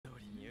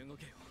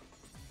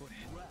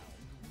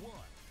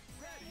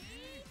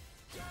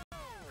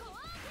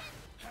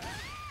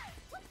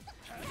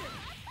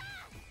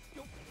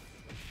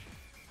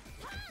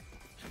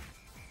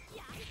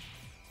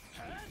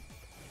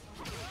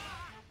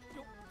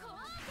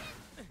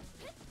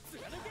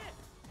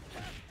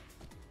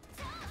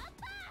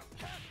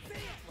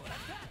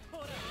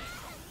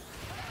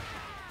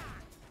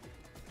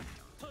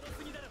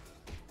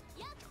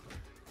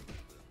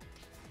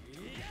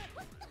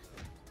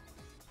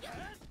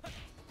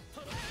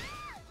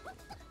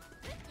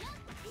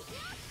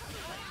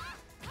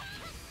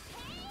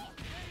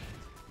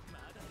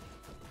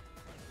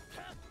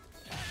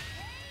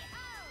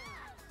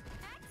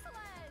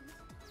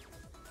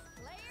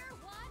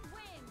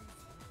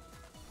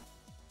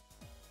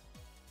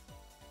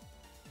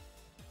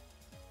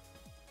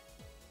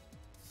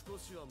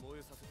しは燃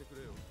えさせてく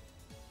れよ。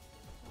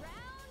Round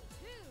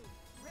 2.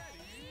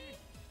 Ready,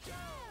 go!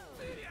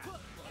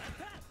 もらっ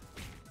た。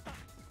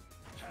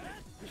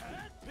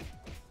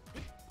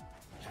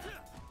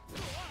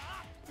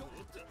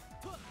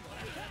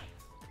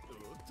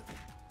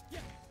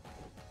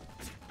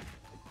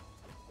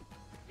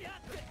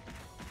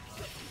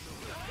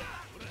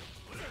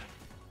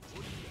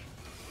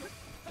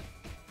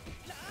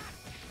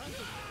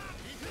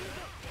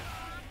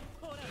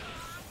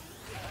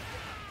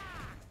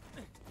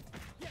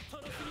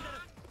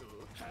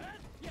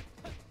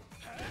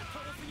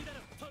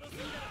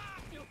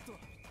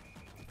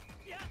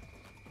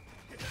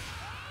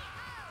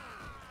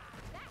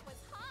That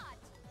was hot!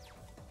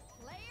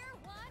 Player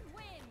 1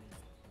 wins!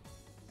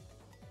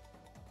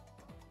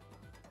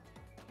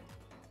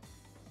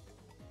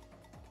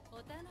 お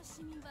楽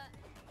しみは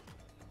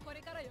こ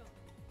れからよ。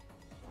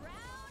Round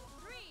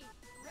 3.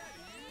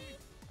 Ready,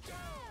 go!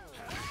 ト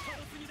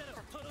ロすぎだろ、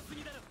トロす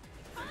ぎだろ。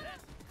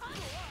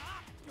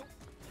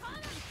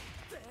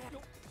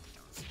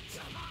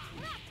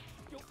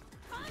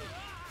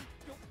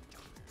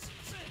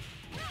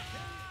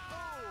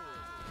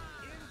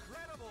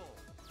Incredible!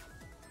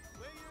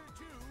 Player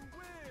 2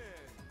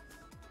 wins!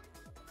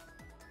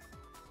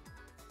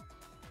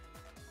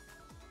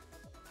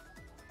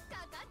 か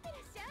かってらっ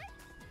しゃい。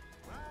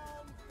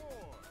 Round 4.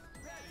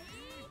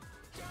 Ready,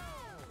 go!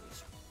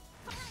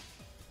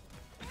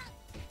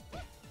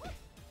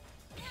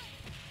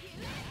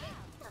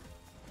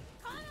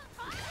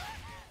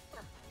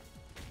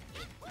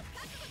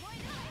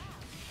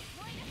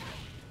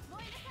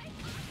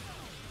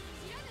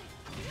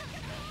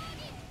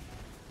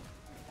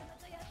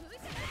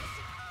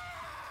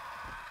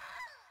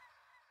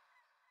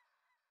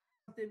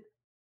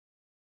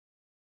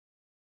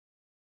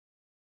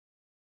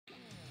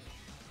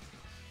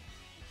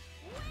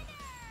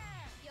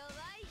 弱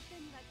い人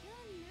には興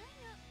味ない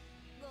の。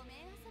ごめ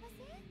んあそばせ。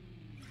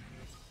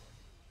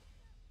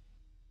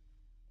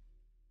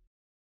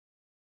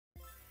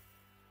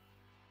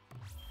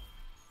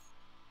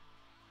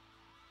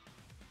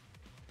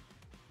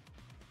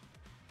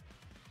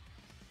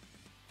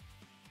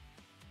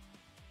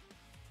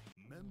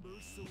Member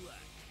select.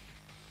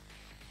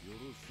 よ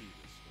ろしい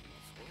ですか。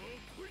さあ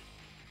来い。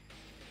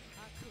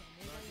悪は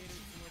負ける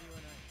つもりは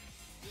ない。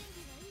準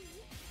備はい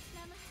い？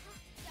生派、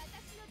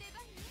私の出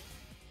番ね。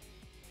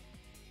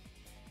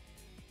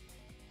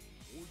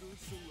Order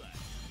select.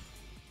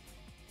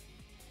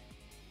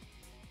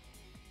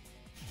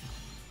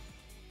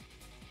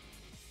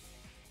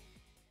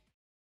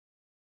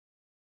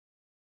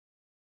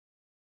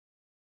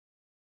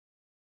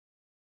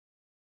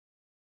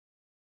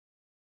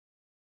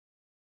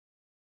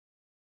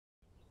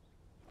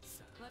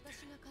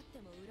 私が勝って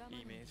も恨まな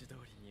い。イメージ通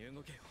りに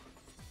動けよ。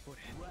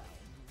俺。Round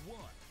 1.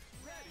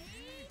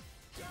 Ready,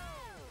 go!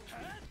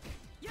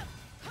 やっ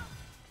はっ。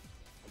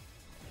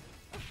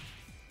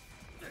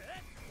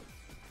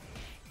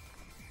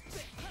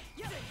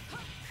やっは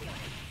っ。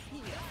逃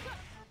げろ。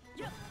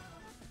やっ。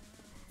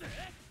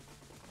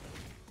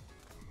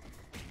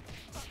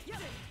や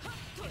っはっ。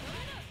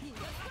逃げ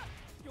ろ。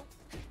よっ。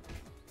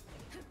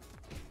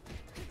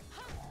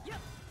やっ。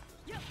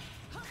やっ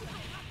はっ。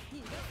逃げ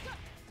ろ。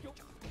よっ。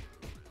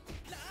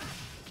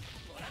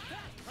もらった。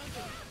ハンド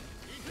ル。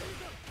行く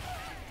ぞ。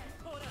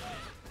ほら。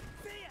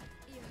せいや。よ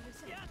いし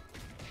ょ。やっ。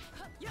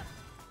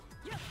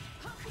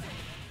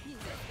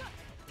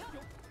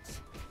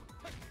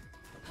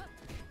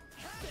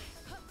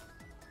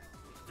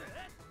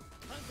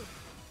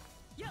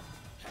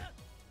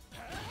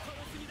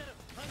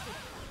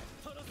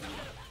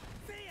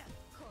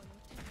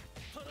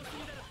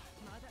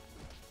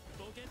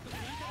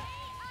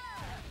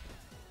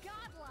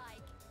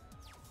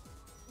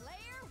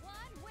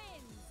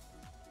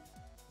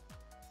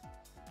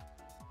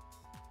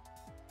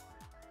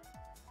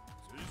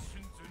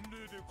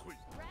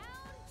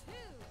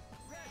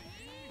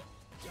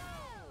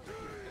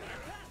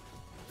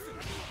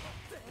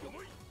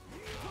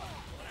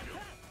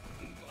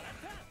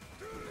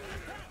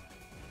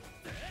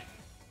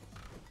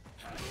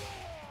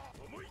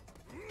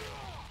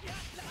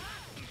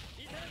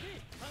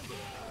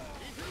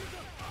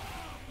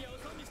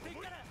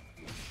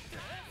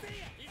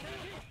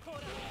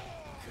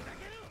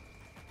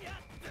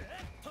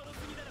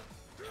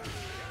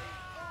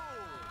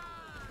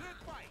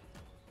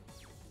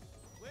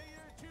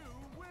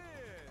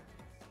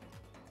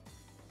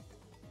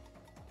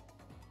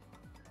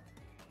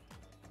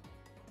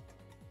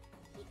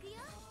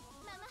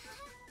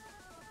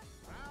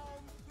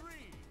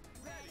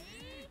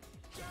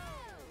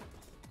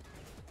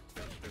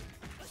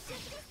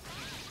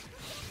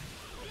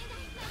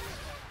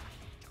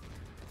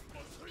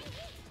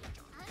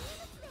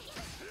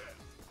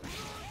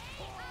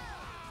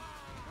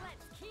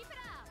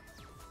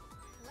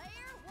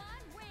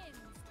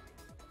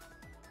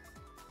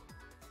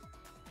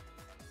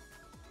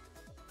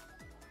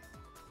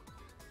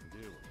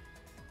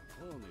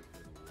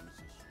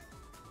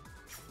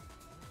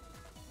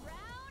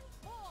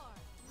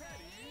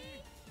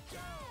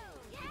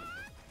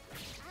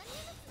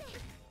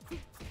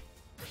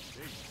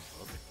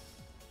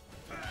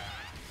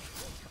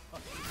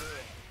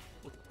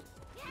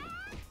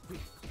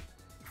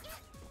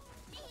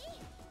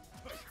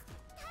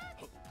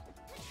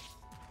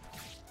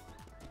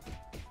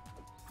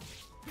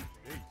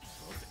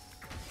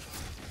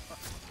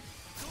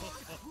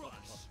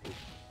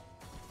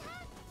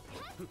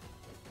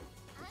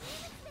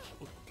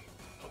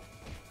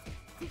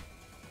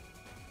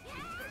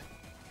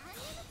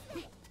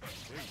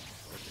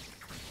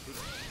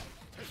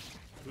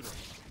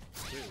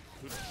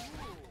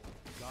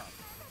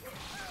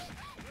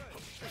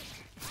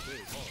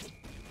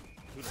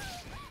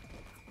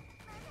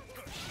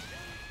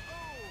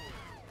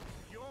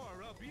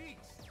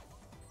Ace.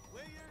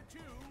 Player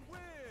 2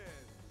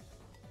 wins.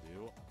 で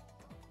は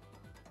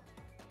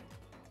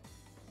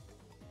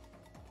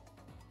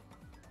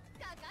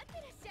かかって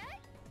らっしゃ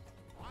い。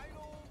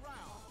 Final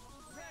round.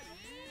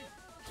 Ready,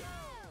 go.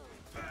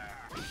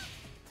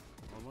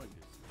 甘いで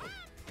すね。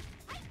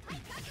はいは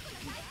い、覚悟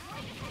なさ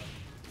い。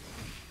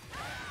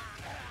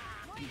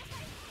燃えなさい。燃えな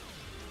さい。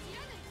知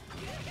らぬ究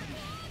極奥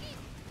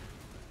義。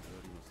や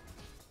ります。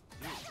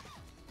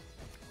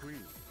クイー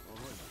ン、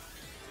甘いです。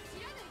知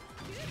らぬ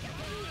究極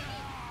奥義。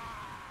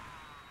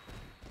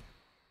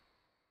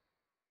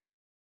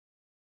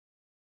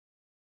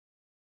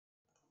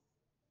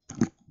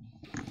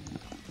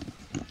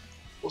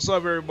What's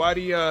up,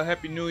 everybody?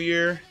 Happy New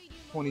Year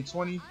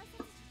 2020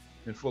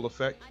 in full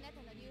effect. あな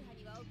たの流派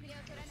には遅れを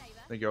取らない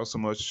わ。 Thank you all so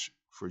much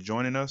for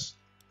joining us.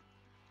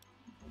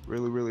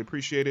 Really, really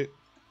appreciate it.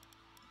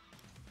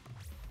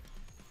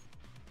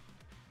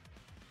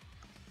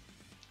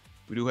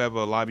 We do have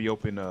a lobby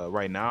open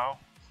right now.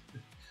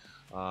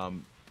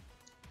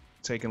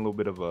 Taking a little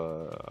bit of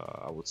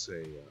a, I would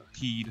say,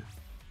 heed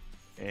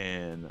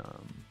and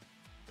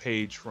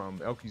page from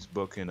Elky's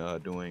book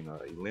and doing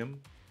Elim.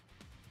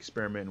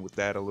 Experimenting with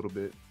that a little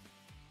bit.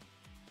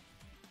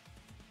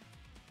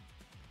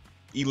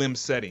 Elim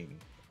setting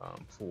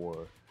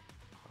for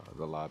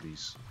the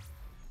lobbies,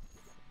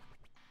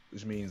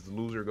 which means the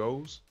loser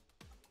goes.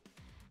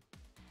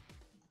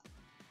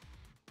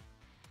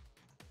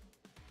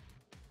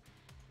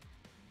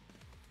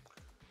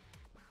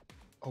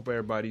 Hope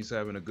everybody's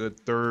having a good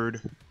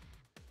third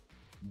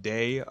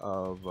day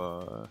of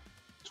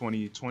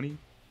 2020.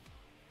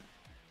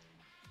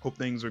 Hope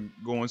things are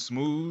going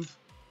smooth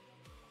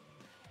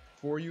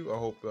for you. I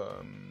hope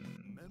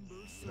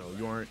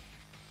you aren't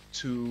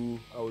too,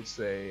 I would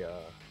say,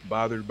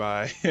 bothered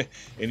by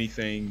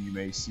anything you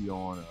may see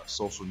on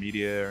social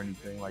media or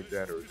anything like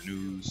that, or the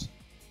news.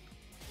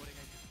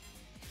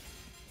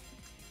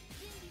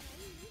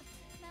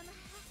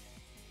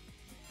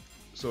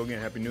 So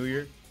again, Happy New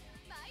Year.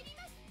 参り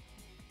ます。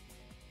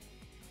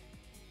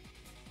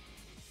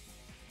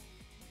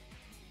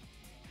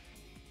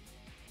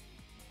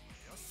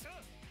 よっしゃ。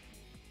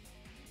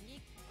にっ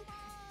くま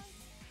ー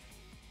す。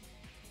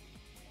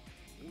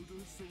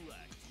 Order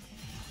select.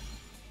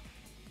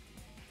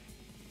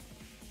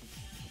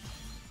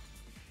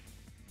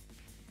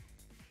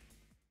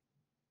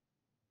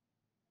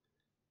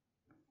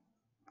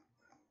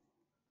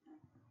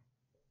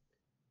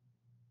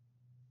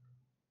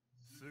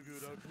 すぐ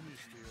楽に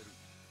してやる。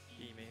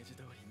イメージ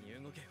通り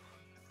に動けよ。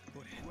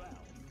俺 Round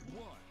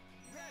 1.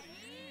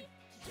 Ready,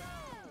 go.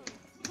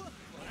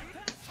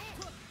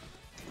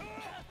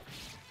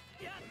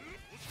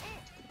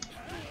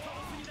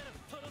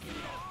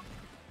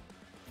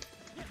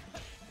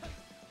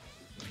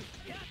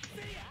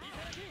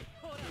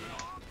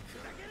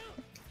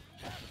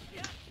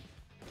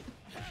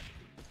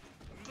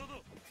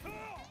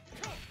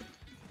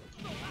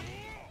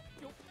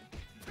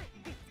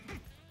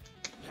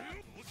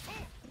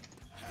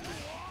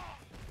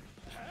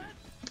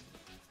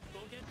 ボ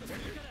ケっとする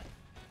から。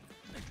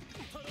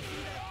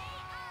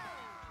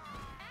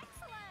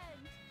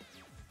 Excellent!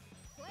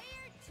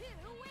 Player 2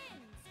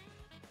 wins!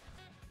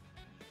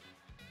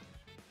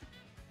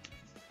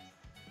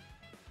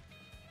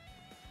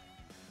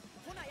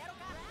 ほなやろ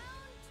か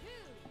Round 2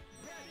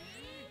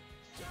 Ready,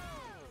 go!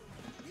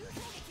 流星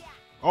撃や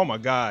Oh my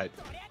God.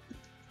 そりゃ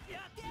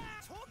やってや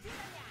長球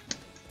弾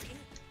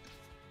やそり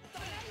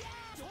ゃや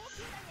長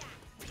球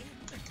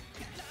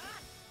弾や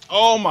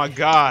Oh my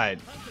God.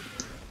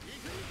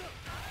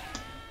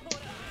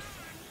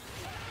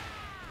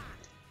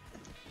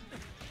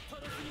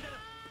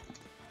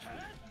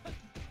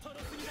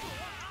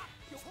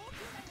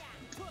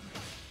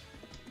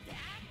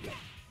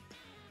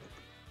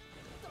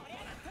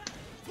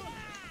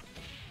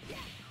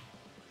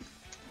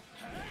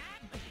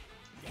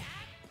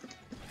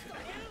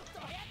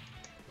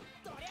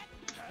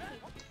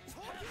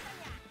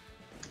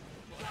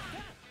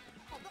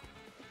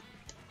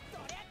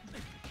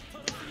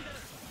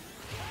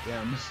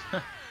 Damn,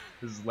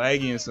 this is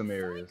laggy in some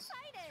areas.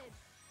 Excited!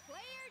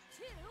 Player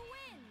 2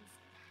 wins!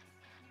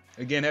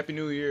 Again, Happy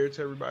New Year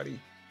to everybody.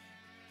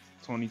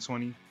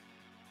 2020.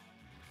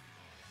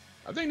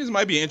 I think this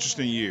might be an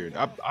interesting year.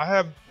 I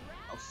have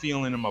a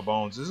feeling in my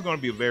bones. This is going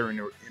to be a very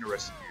interesting year.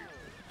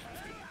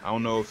 I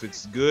don't know if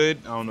it's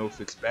good. I don't know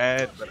if it's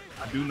bad. But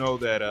I do know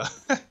that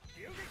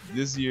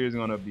this year is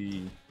going to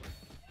be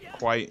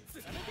quite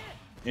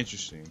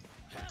interesting.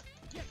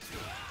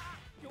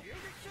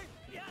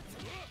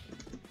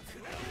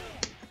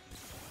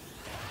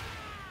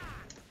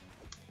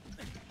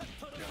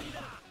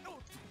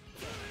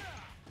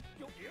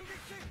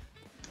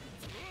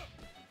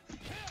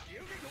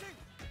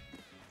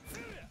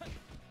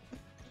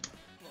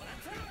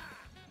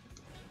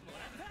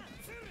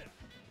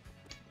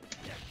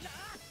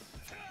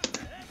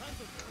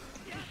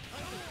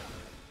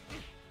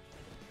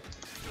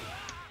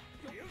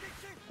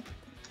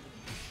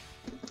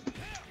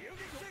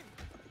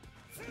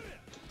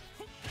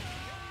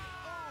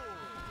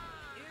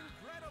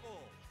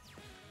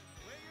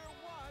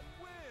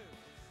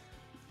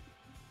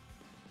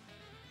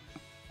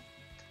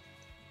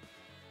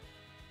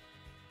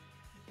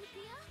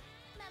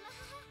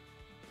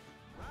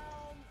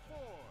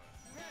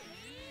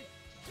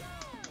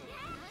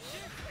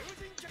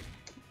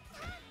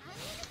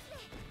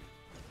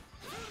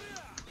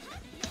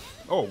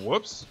 Oh,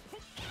 whoops.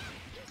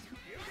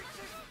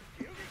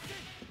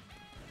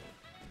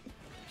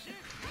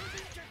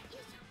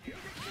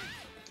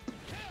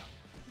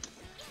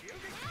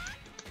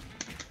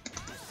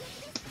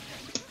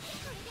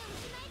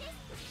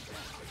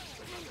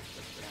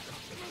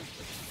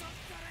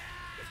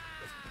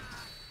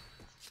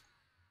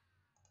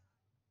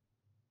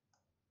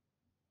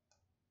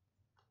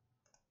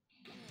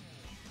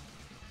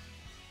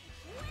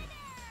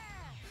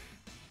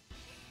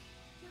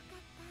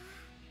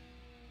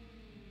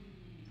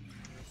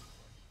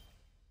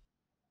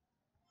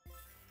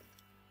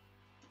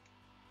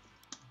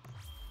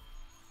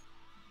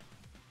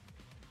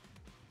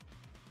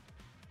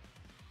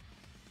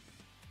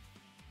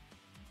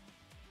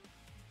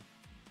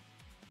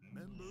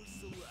 Member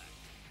select.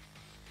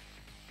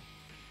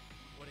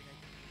 俺が行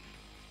く。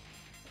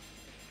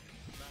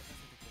任せて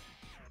くれ。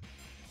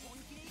本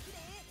気で行くで。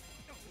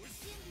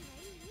準備は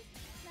いい？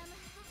ママ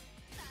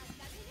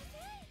任せな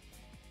さい。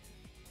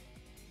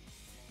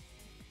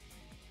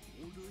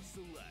 Order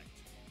select.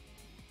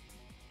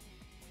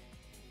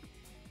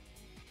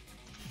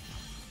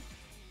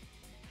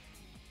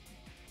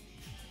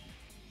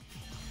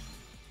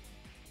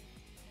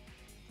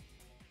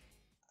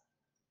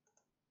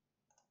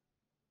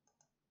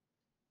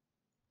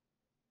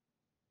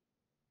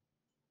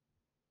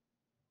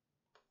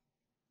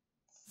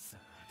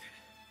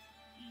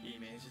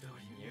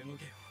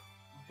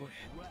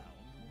 Round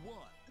one.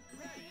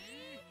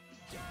 Ready?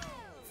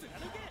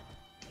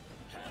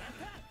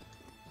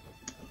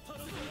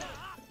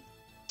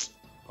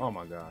 Oh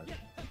my god.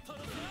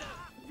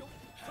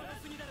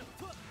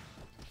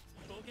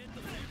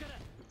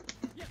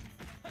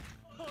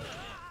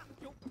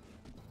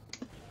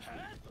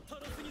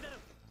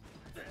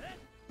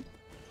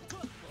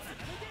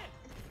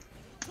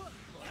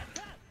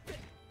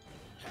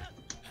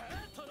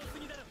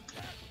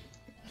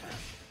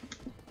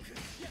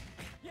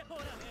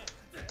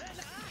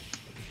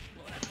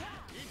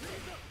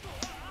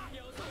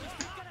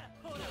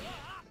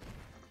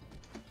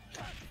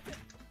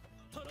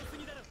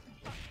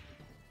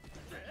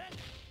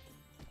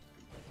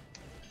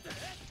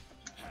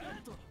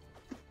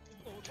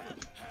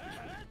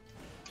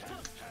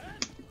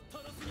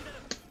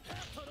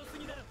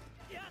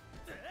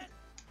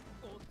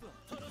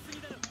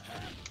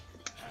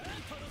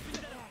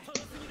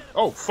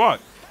 Oh, fuck.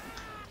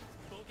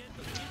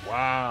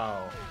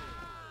 Wow.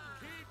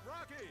 Keep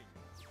rocking.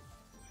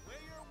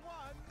 Player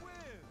one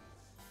wins.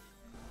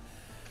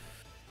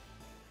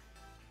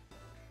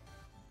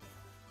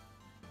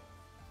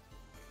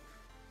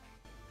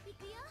 行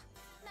くよ、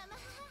ママ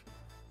母。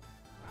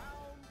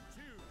 Round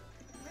two.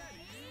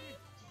 Ready?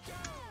 Go.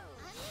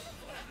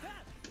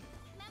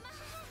 ママ母。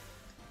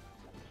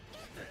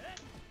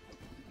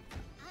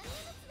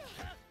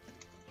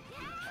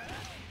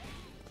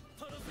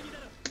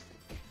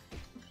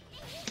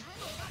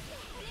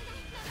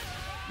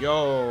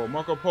Yo,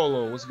 Marco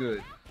Polo, what's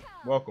good?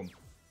 Welcome.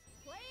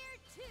 Player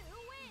 2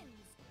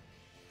 wins.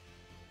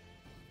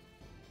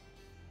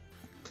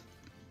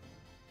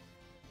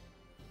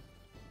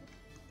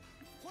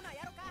 ほな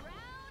やろか。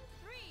 Round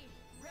 3.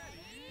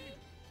 Ready?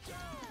 Go.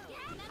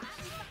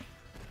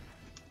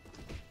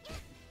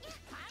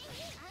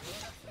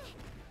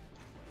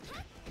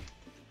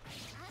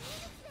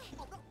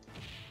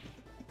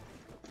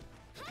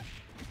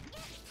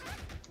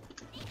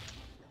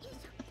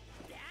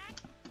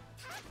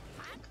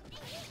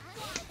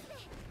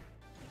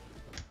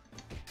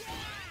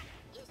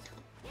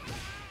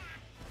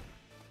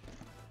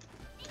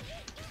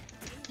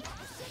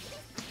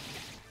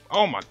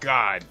 'Oh my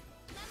god.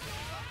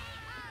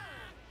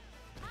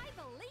 I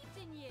believed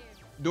in you.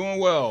 Doing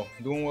well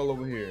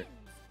over here.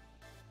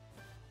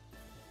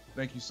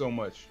 Thank you so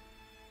much.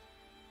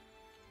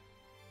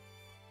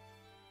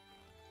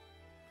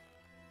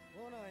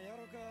 ほなや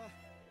ろか。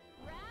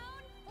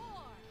 Round 4.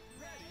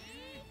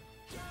 Ready?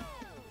 Go.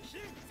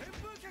 新旋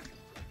風脚。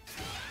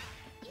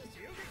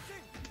遊撃戦。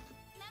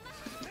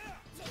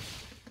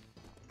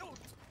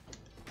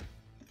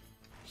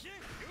新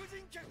友人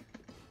脚。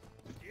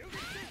遊撃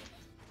戦。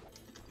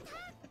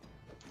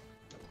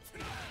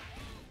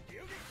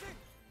遊撃戦。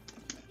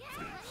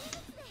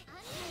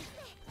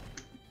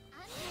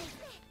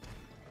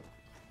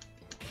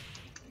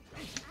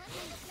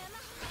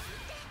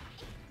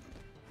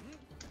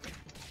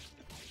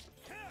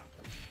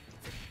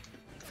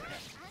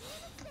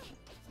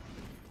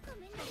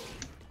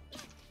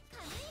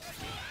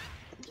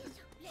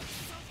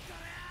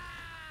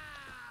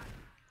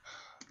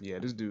 Yeah,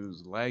 this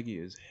dude's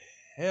laggy as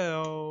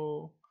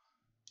hell.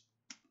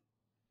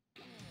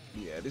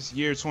 Yeah, this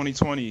year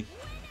 2020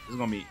 is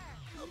gonna be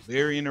a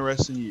very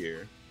interesting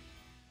year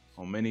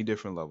on many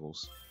different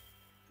levels.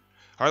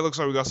 All right, looks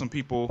like we got some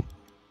people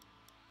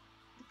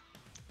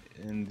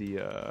in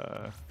the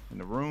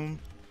room.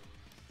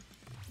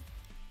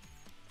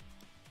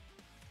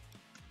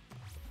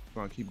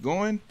 Gonna keep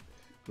going.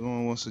 If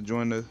anyone wants to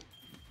join the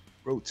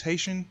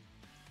rotation,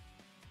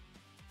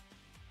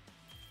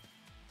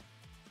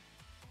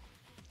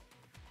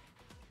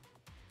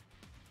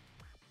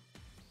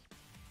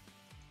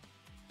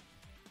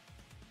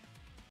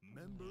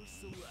 Member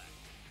select.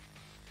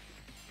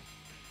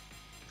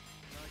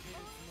 負け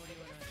るつもり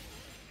はない。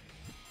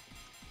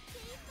精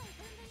一杯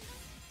頑張ります。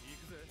行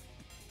くぜ。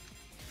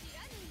知ら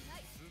ぬにな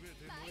い。すべて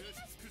燃やし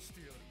尽くして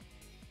やる。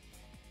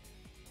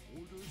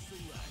 Order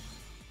select.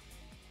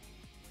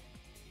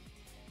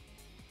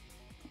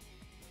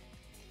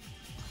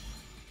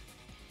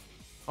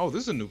 Oh,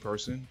 this is a new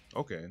person.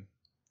 Okay.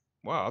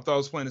 Wow, I thought I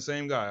was playing the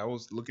same guy. I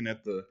was looking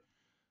at the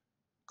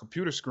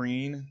computer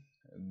screen,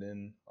 and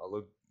then I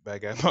look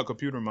back at my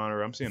computer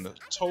monitor. I'm seeing a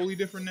totally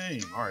different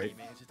name. All right,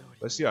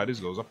 let's see how this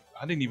goes.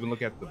 I didn't even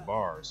look at the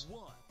bars.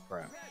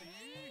 Crap.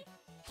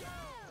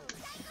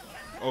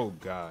 Oh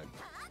God.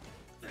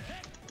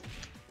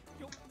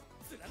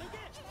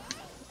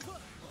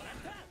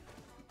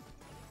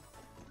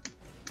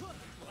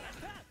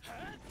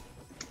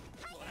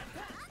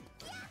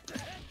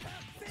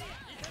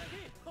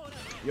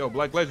 Yo,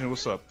 Black Legend,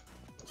 what's up?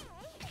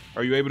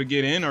 Are you able to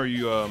get in, or are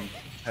you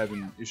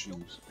having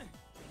issues?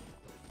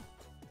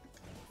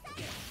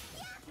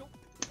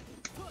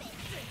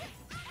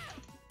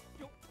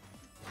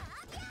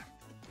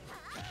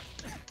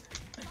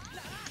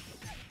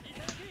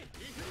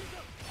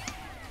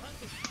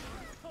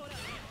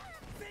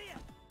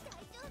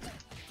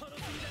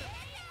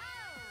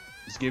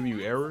 It's giving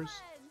you errors?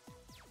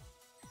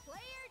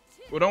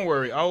 Well, don't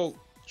worry, I'll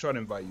try to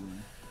invite you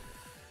in.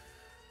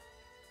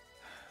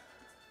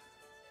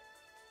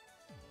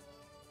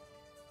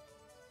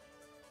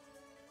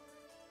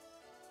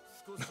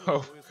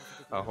 Oh,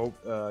 I hope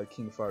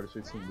King of Fighters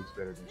 15 looks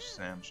better than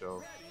Sam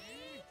Show.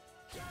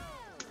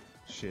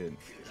 Shit.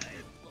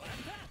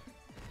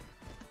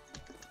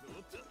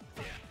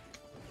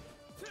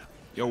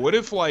 Yo, what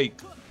if like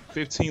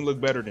 15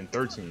 looked better than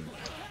 13?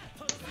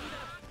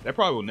 That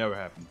probably will never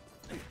happen.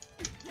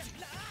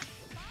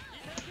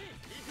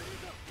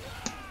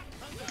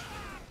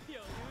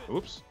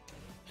 Oops.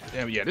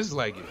 Damn, yeah, this is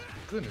like it.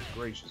 Goodness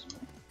gracious.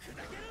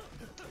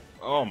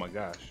 Oh my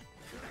gosh.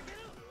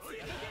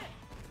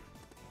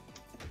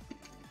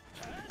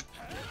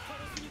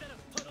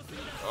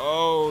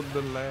 Oh,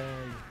 the lag.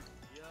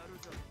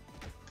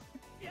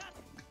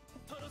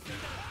 That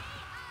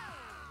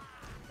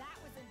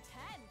was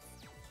intense.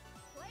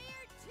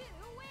 Player 2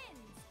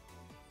 wins.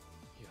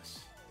 よし。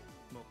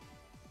もう。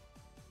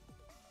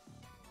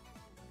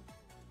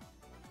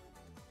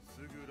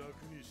すぐ楽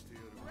にしてや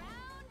る。 Round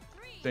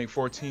 3. Think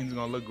 14 is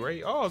gonna look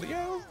great. Oh,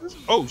 yeah.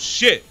 Oh,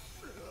 shit.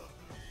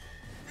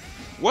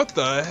 What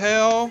the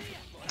hell?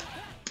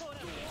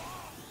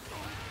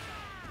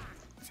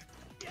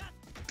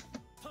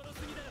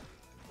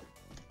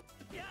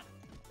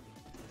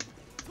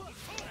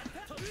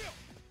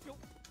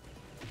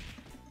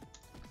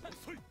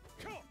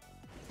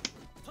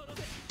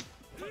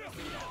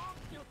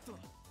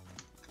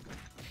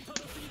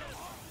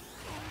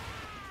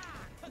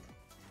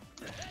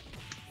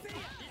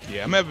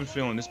 Yeah, I'm having a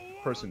feeling this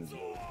person is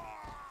old.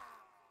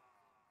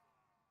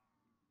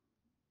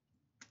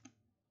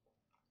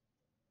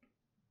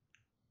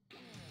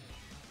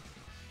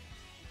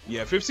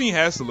 Yeah, 15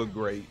 has to look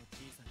great.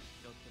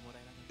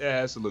 It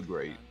has to look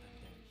great.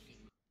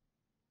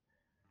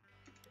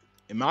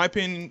 In my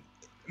opinion,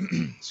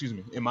 excuse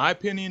me. In my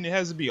opinion, it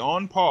has to be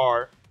on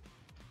par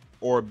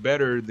or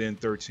better than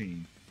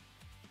 13.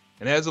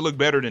 And it has to look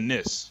better than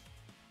this.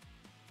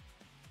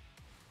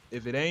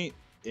 If it ain't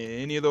in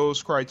any of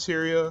those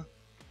criteria,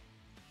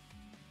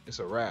 it's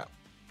a wrap.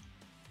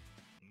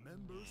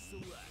 Member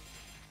select.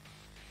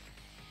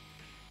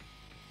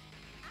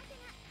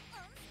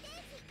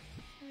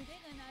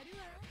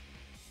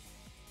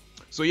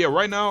 So yeah,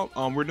 right now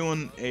we're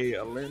doing a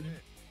Lin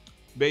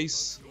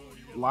base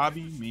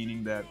lobby,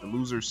 meaning that the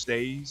loser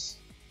stays.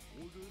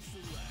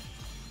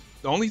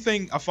 The only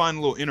thing I find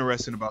a little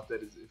interesting about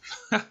that is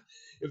if,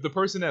 if the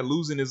person that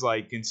losing is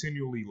like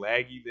continually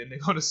laggy, then they're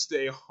gonna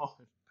stay on.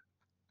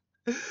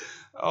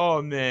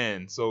 Oh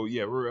man, so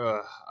yeah,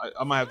 we're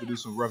I might have to do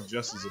some rough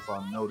justice if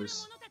I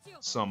notice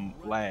some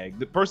lag.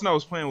 The person I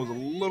was playing was a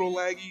little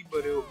laggy,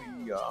 but it'll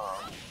be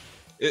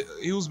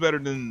he was better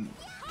than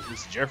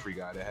this Jeffrey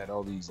guy that had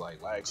all these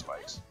like lag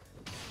spikes.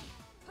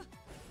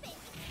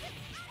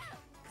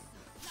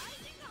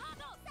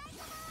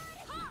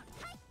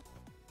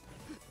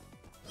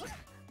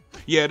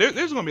 Yeah,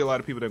 there's gonna be a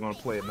lot of people that are gonna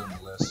play it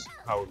nonetheless.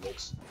 How it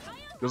looks,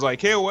 because like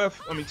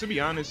KOF, I mean, to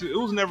be honest, it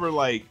was never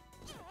like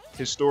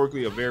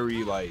historically a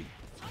very like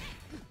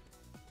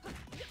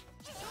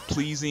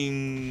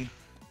pleasing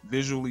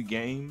visually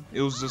game.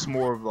 It was just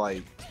more of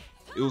like,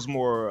 it was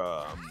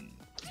more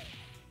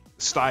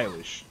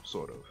stylish,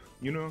 sort of,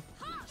 you know,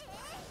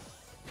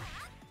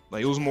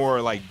 like it was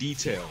more like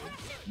detailed,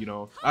 you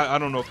know. I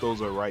don't know if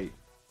those are right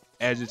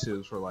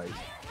adjectives for like,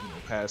 you know,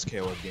 past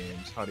KOF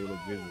games, how they look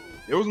visually.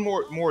 There was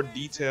more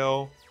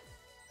detail,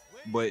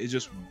 but it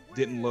just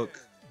didn't look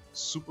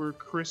super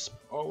crisp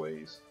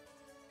always.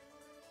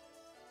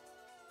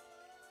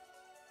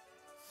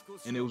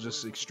 And it was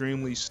just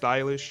extremely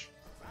stylish.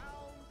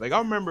 Like I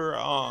remember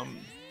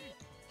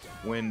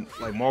when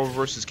like Marvel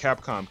vs.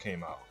 Capcom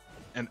came out,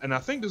 and I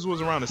think this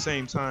was around the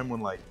same time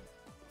when like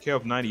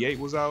KOF 98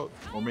 was out,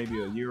 or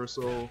maybe a year or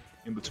so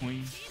in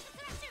between.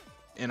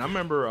 And I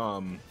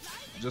remember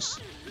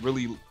just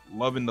really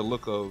loving the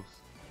look of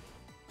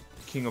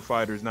King of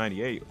Fighters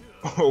 98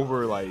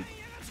 over like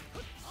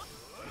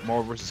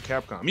Marvel vs.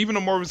 Capcom. Even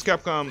though Marvel vs.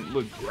 Capcom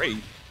looked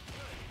great,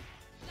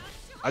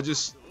 I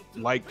just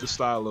like the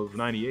style of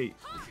 98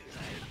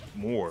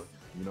 more,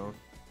 you know?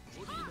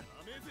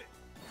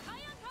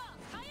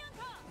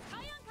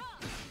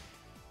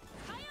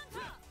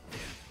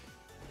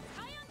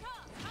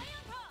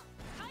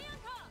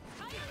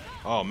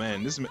 Oh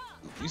man,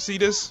 you see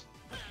this?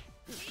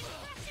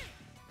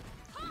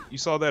 You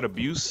saw that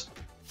abuse?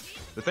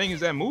 The thing is,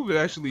 that move is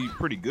actually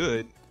pretty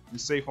good.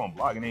 It's safe on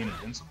block and ain't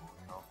invincible,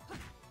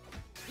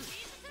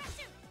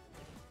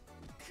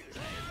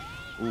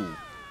 you know? Ooh.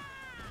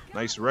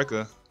 Nice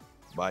Rekka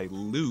by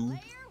Lou.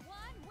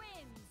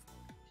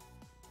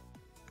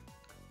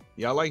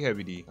 Yeah, I like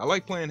Heavy D. I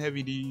like playing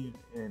Heavy D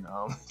in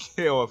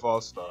KOF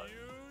All-Star,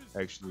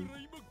 actually.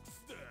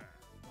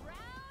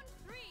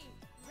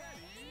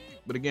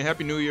 But again,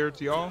 Happy New Year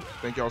to y'all.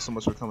 Thank y'all so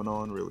much for coming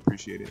on. Really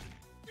appreciate it.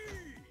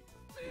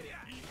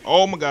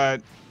 Oh my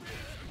god.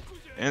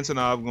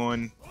 Antonov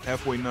going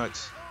halfway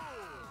nuts.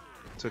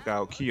 Took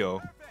out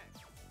Kyo.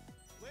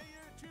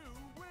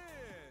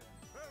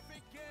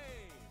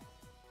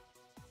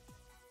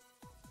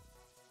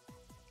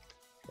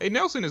 Hey,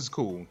 Nelson is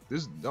cool.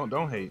 This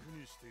don't hate.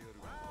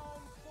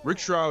 Rick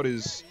Shroud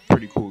is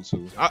pretty cool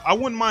too. I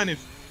wouldn't mind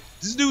if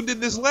this dude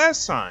did this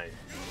last time.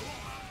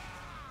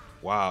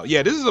 Wow.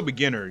 Yeah, this is a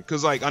beginner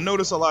because like I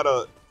notice a lot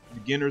of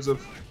beginners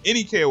of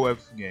any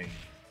KOF game.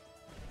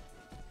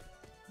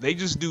 They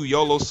just do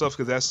YOLO stuff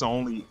because that's the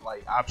only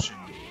like option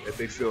that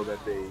they feel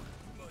that they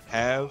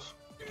have,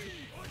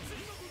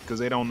 because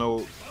they don't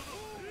know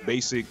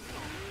basic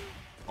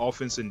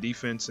offense and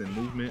defense and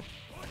movement.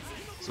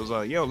 So it's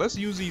like, yo, let's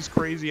use these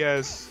crazy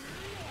ass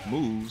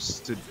moves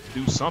to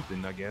do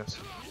something, I guess.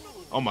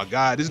 Oh my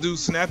god, this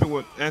dude's snapping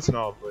with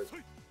Antonov, but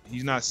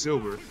he's not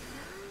silver.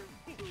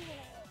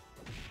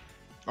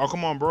 Oh,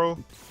 come on, bro.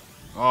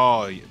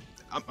 Oh, yeah.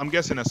 I'm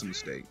guessing that's a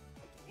mistake.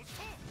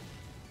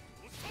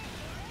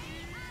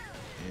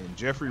 And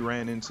Jeffrey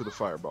ran into the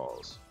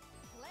fireballs.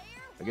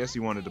 I guess he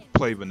wanted to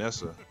play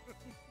Vanessa.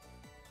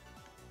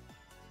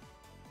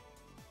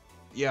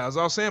 Yeah, as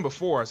I was saying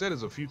before, I said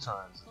this a few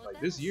times. Like,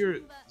 this year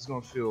is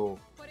gonna feel...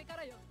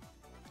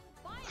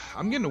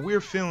 I'm getting a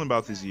weird feeling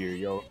about this year,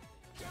 yo.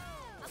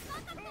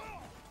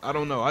 I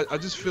don't know. I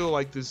just feel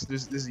like this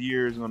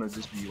year is gonna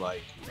just be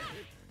like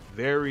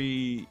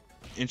very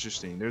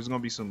interesting. There's gonna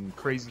be some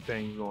crazy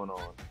things going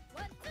on.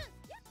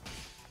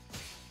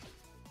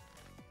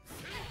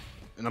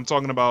 And I'm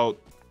talking about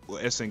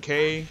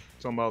SNK,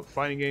 talking about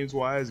fighting games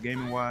wise,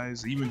 gaming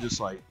wise, even just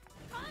like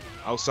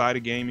outside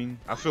of gaming.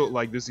 I feel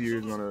like this year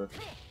is gonna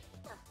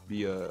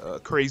be a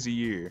crazy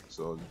year.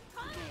 So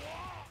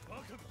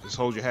just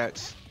hold your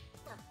hats.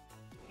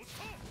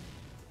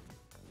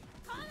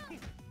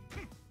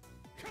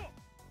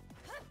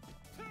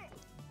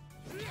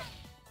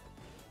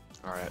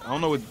 All right, I don't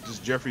know what this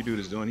Jeffrey dude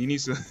is doing. He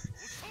needs to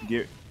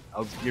get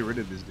rid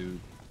of this dude.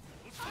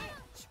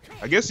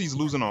 I guess he's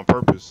losing on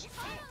purpose.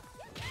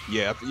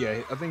 Yeah,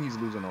 I think he's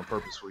losing on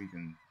purpose so he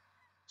can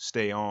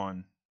stay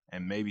on,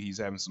 and maybe he's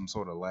having some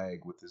sort of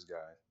lag with this guy.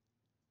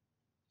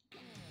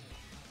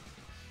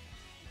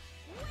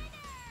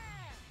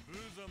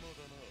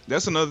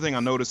 That's another thing I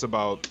noticed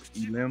about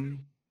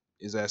Elim,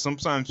 is that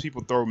sometimes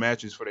people throw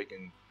matches so they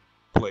can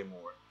play more.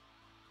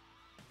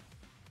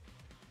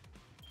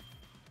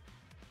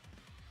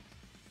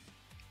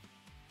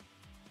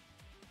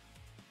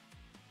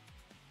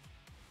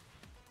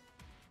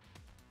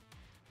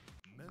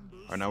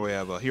 Alright, now we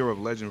have a Hero of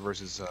Legend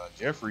versus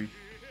Jeffrey.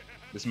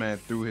 This man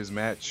threw his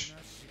match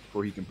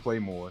where he can play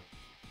more.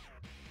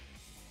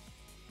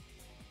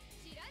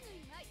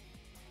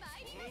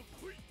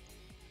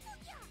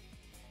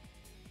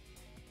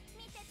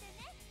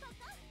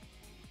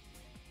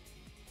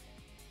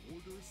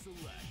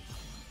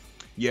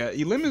 Yeah,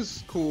 Elim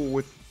is cool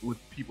with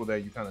people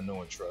that you kind of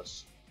know and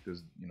trust,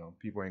 because you know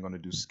people ain't gonna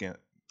do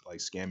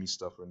scammy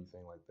stuff or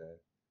anything like that.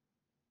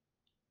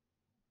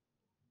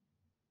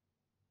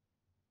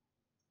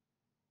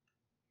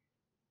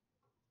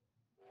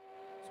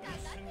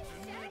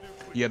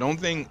 Yeah, the only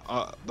thing,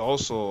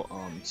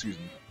 excuse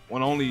me,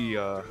 one only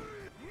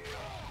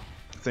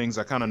things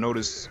I kind of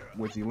noticed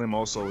with Elim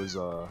also is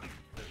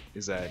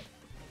that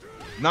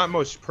not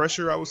much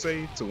pressure, I would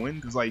say, to win,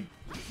 because like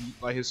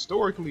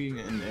historically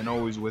and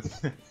always with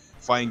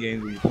fighting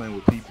games where you're playing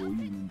with people,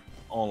 even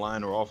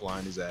online or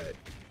offline, is that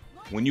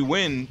when you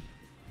win,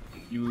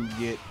 you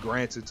get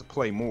granted to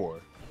play more.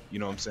 You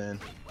know what I'm saying?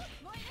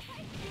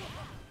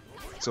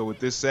 So with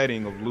this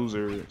setting of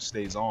loser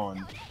stays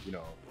on, you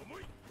know,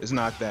 it's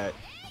not that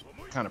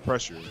kind of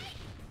pressure.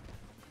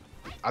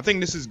 I think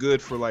this is good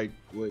for like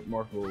what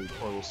Marco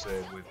Carlos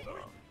said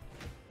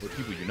with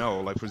people you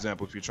know. Like for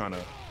example, if you're trying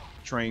to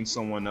train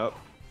someone up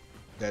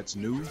that's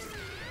new,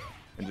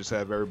 and just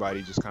have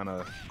everybody just kind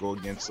of go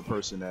against the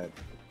person that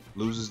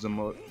loses the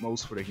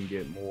most, so they can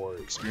get more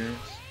experience.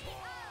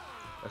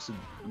 That's a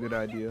good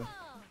idea.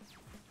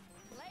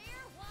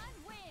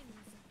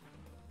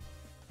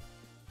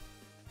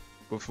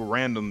 But for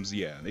randoms,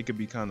 yeah, they could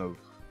be kind of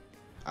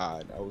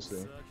odd, I would say.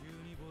 砂丘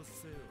に没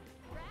せよ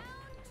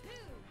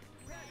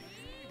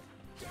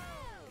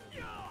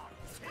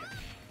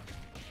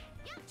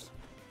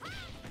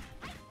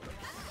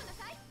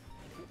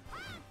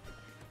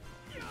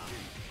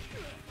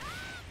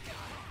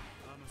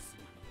ハムス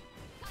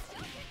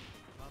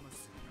ハム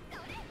ス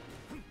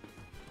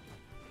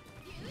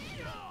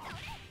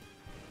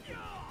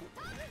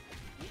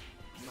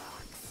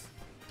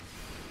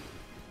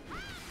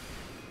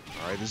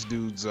All right, this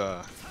dude's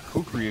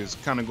Kukri is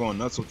kind of going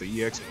nuts with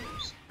the EX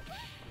moves.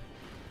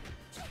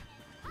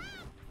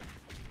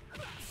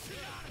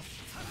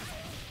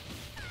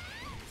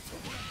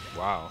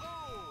 Wow.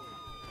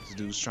 This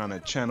dude's trying to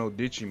channel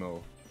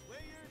Dichimo.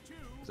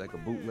 It's like a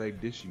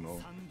bootleg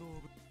Dichimo. 感動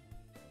部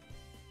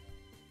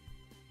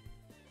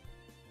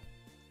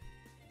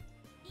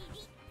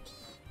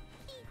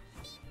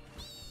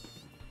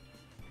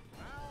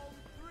Round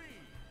 3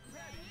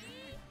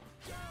 Ready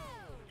Go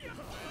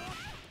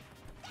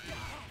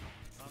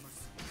ハム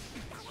ス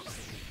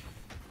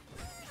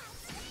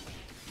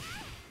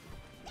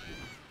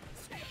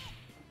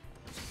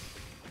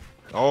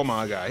Oh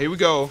my god, here we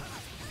go.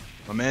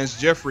 My man's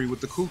Jeffrey with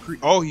the Kukri.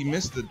 Oh, he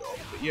missed the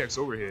EX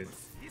overhead.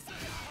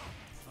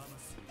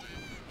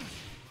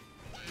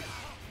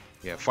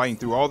 Yeah, fighting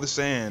through all the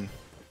sand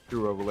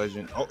through Rebel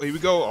Legend. Oh, here we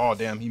go. Oh,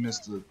 damn, he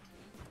missed the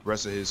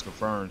rest of his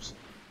confirms.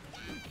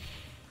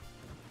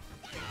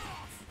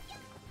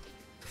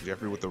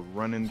 Jeffrey with the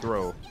run and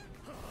throw.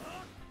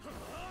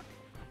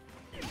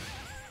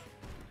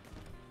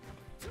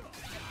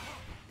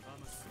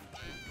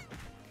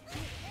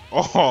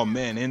 Oh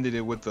man, ended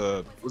it with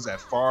the, was that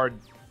far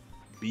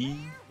B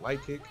light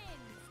kick?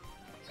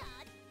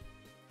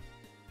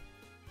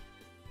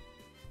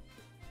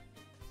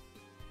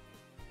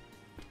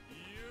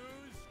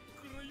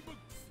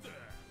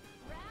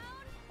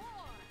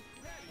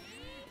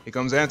 Here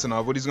comes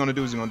Antonov. What he's gonna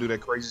do is he's gonna do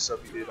that crazy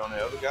stuff he did on the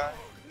other guy.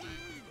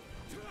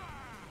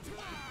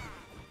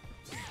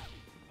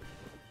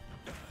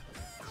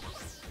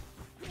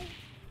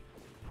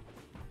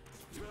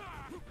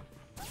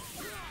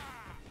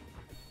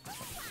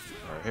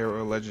 Alright,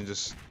 Hero Legend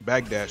just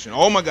backdashing.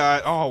 Oh my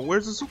god. Oh,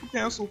 where's the super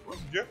cancel from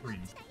Jeffrey?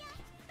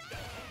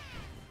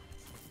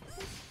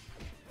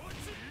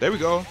 There we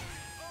go.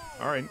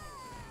 Alright.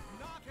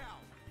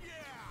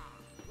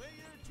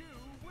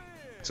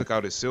 Took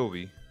out his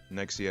Sylvie.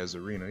 Next he has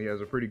Zarina. He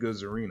has a pretty good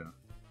Zarina.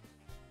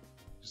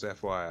 Just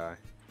FYI.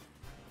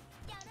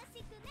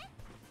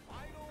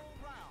 Final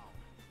round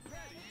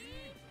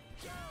Ready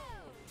Go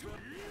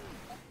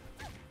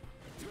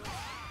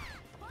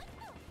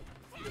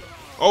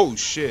Oh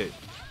shit.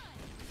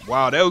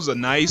 Wow, that was a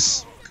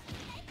nice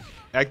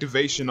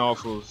activation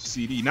off of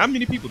CD. Not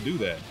many people do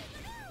that.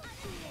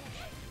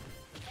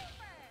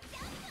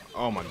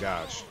 Oh my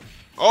gosh.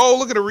 Oh,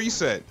 look at the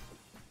reset.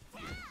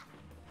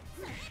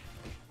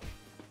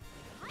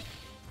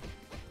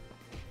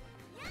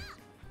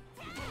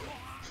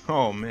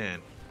 Oh man.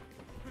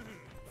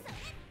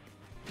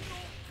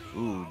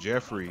 Ooh,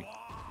 Jeffrey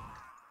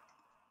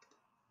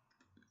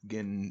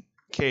getting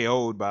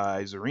KO'd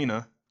by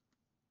Zarina.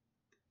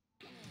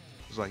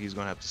 Looks like he's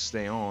gonna have to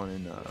stay on,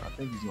 and I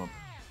think he's gonna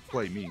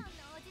play me.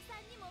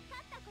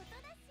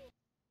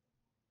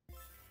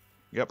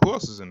 Yep, who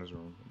else is in this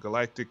room?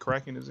 Galactic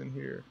Kraken is in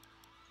here.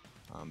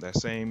 That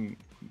same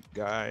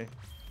guy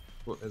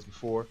as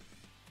before.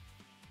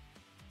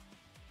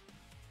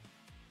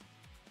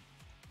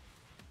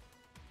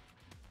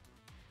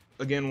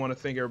 Again, want to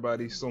thank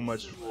everybody so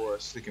much for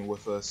sticking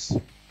with us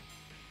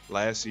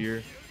last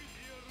year.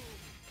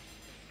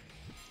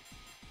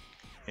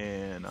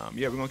 And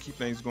yeah, we're gonna keep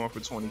things going for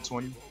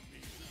 2020.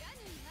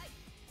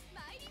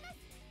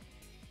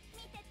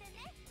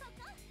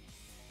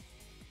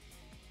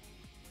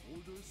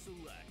 Order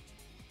select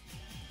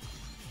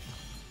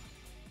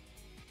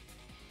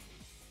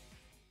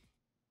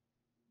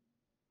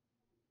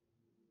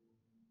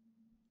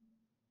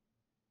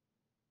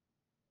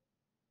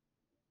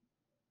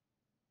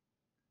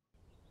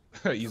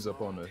He's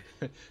up on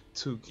a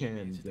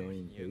toucan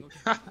billion cake.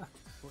 Round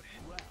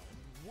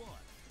 1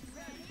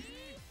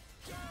 Ready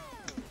Go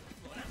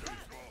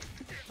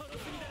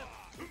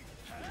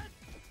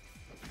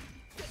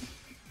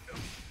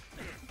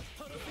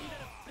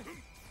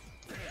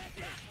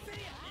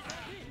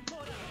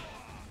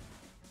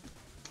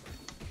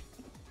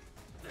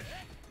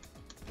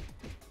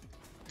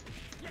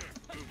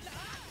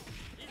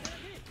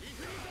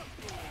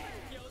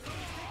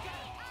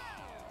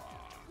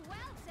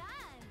Well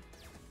done.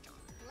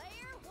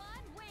 Player 1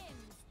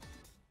 wins.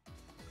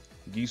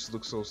 Geese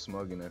looks so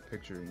smug in that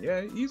picture.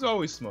 Yeah, he's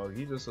always smug.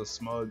 He's just a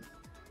smug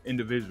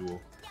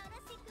individual,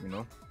 you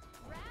know?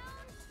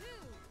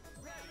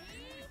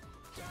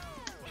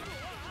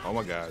 Oh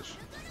my gosh.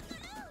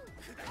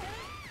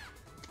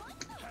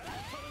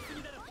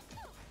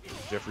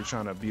 Jeffrey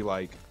trying to be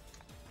like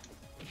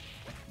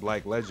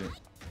Black Legend.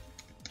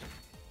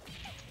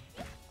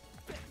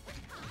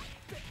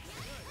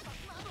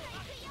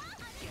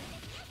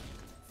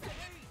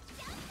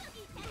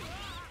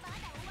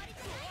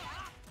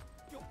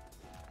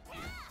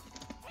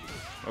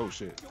 Oh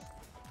shit.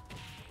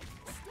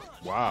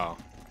 Wow.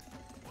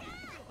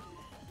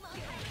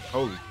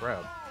 Holy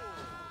crap.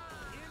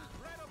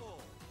 Incredible.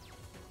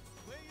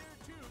 Player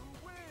 2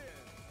 wins.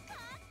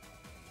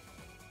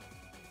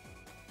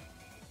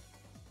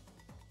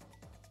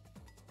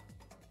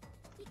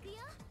 行くよ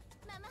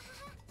ママ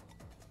母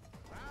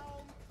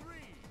Round 3.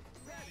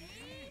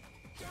 Ready?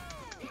 Go.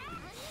 アニ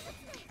メです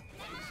ねママ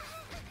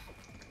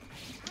母ア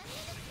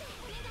ニメ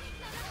ですねお願い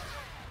ママ母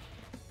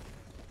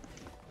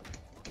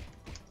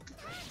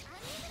ア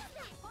ニメです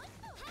ねポイン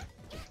トは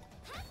いや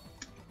はいア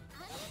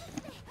ニメ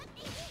ですね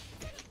いい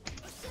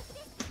試食で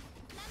す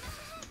ママ母ア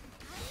ニ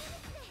メで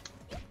すね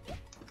ゆっゆっ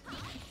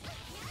はい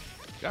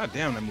God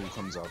damn, that move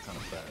comes out kind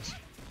of fast.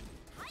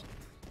 はい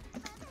マ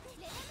マでレ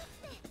ベルで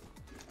すね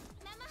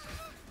ママ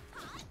母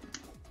はい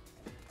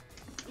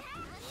ア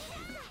ニメです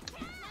ね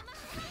ママ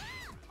母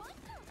ポイ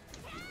ントママ母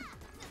アニメ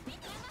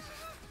ですね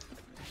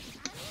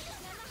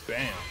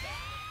Bam.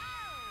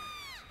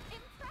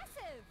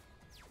 Impressive!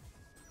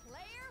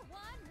 Player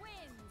 1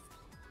 wins!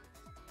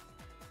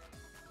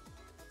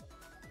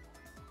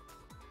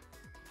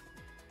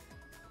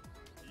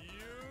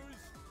 Use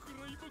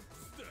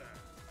Clayboxだ.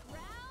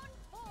 Round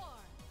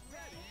 4!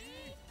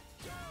 Ready?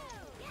 Go.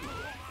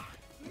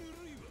 ぬる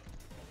いわ.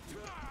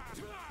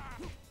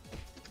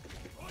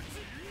 Watch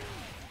it.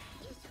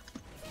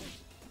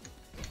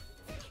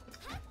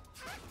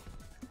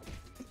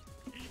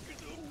 行く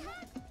ぞ.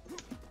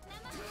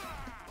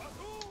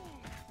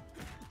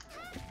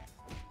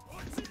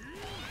 Watch it.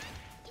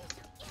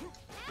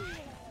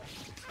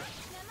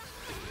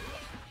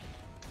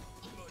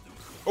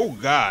 Oh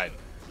god.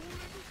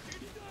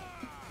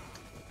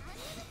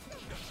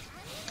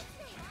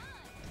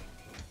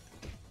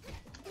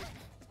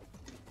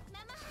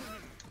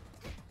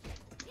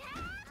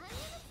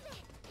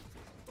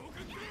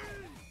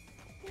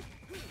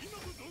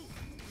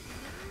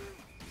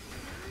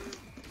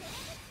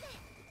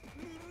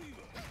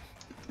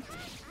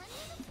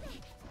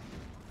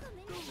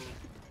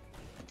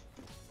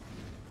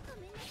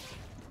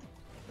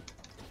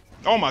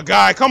 Oh my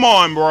god, come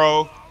on,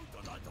 bro.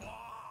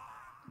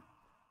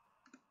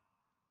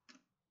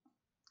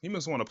 He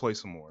must want to play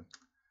some more.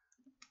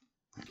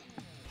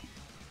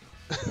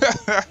 さす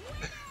がチ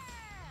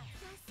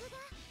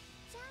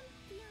ャン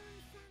ピオン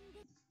さん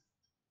です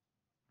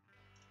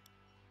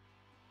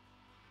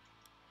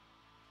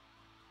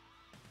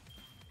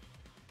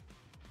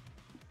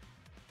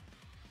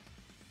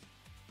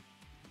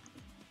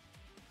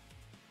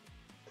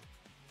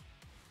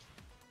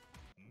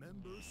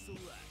Member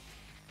select.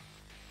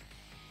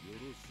 よろ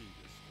しい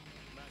ですか?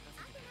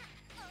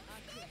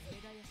 悪は根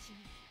絶やしに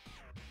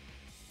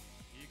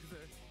行くぜ。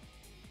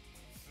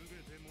すべ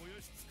て燃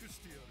やし尽くし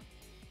てやる。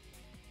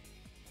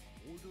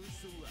Order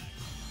select.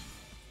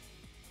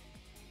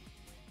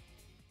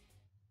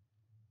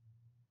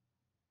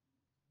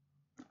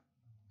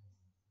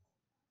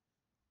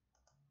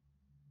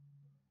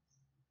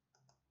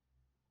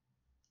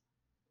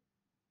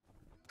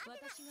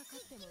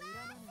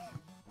 Round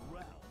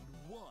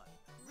 1.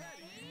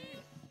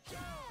 Ready? Go.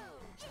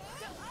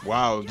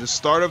 Wow, the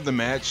start of the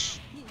match.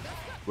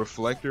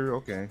 Reflector,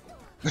 okay.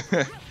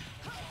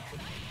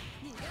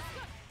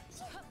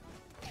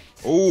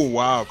 Oh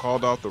wow,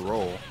 called out the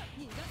roll.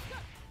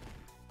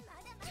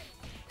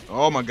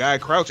 Oh my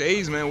god, Crouch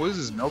A's, man. What is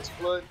this, Melted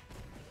Blood?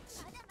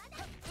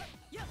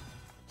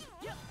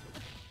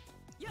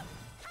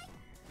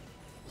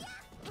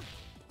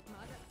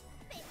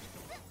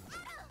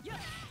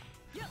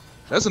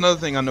 That's another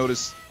thing I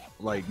noticed,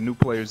 like, new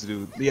players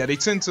do. Yeah, they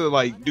tend to,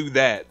 like, do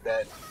that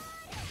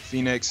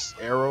Phoenix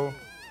arrow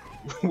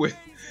with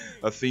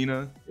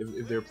Athena,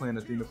 if they're playing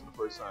Athena for the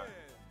first time.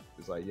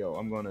 It's like, yo,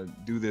 I'm gonna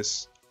do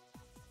this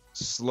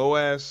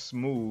slow-ass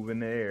move in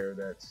the air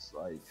that's,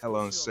 like,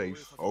 hella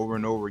unsafe over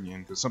and over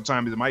again, because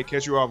sometimes it might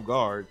catch you off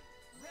guard,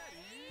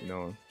 you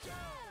know.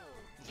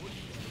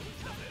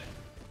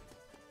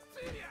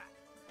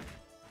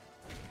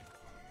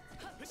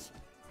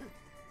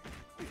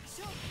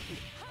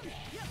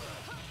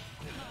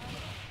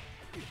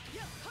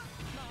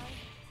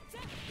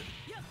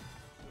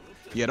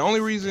 Yeah, the only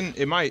reason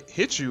it might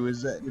hit you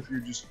is that if you're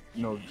just,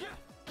 you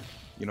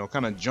know,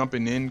 kind of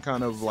jumping in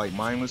kind of like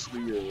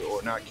mindlessly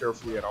or not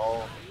carefully at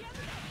all.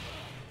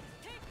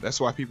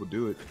 That's why people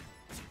do it.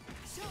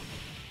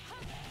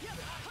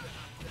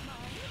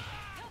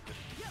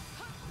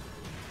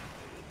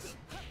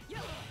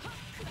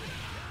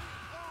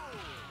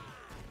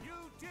 You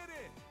did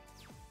it.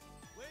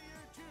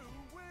 Player 2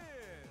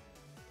 wins.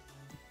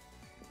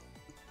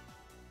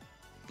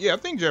 Yeah, I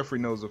think Jeffrey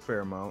knows a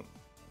fair amount.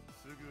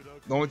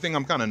 The only thing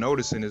I'm kind of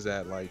noticing is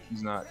that, like,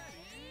 he's not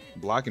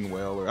blocking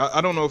well, or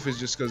I don't know if it's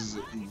just because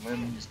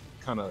he's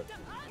kind of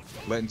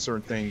letting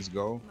certain things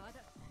go,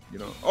 you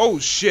know. Oh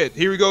shit,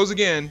 here he goes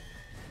again.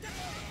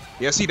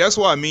 Yeah, see, that's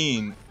what I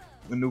mean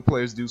when new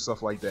players do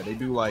stuff like that. They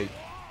do like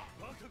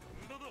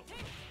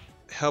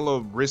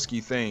hella risky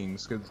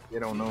things because they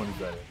don't know any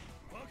better.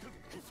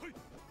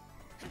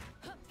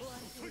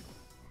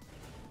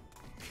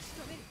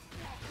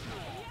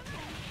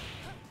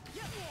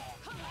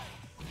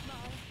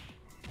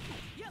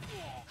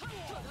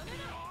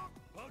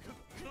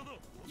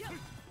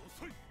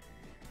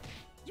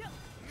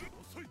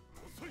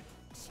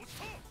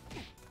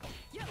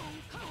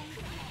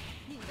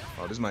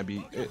 Oh, this might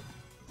be it.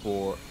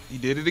 For he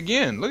did it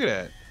again. Look at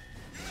that.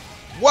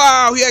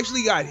 Wow, he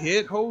actually got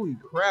hit. Holy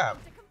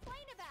crap. To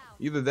complain about.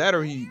 Either that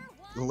or he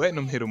letting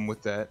him hit him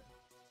with that.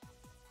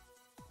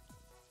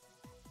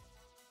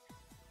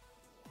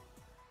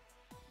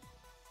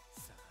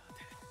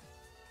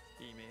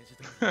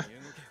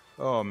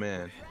 Oh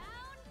man.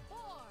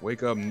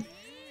 Wake up.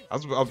 I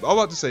was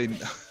about to say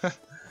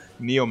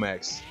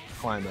Neomax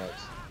Climax.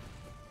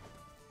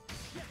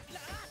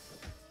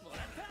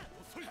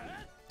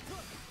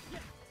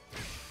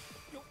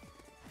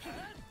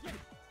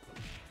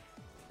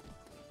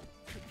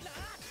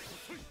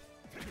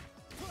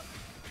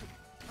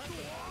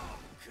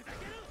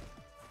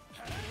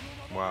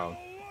 Wow.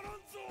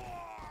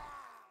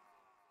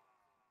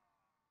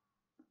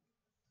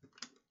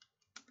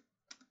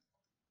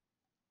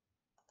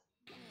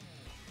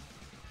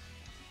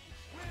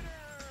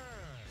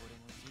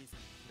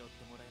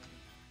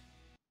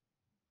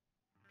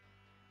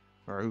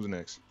 Alright, who's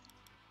next?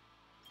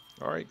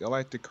 Alright,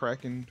 Galactic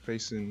Kraken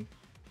facing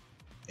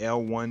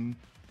L1U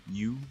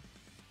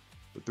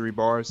with 3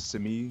 bars to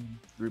me,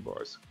 3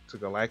 bars to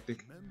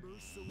Galactic.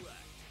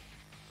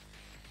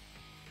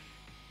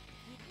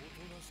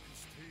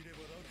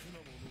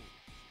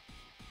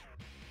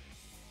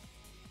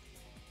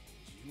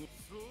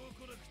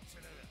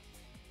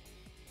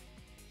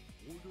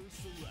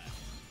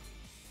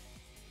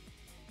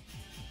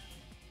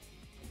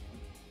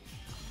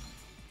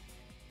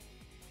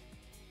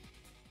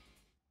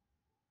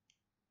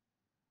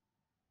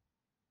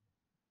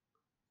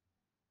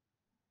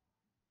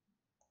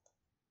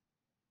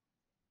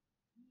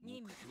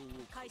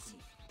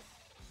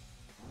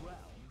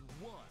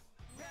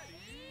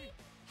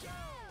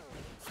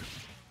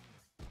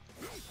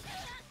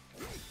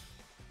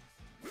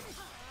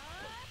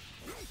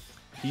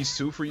 He's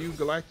 2 for you,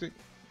 Galactic?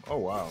 Oh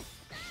wow.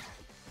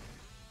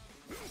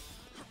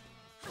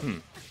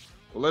 Well,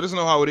 let us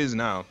know how it is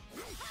now.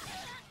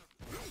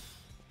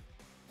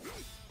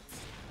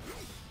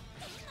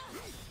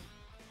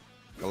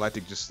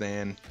 Galactic just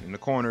stand in the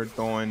corner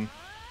throwing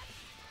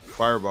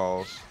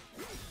fireballs.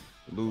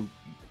 Luke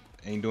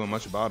ain't doing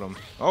much about him.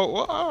 Oh,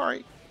 well,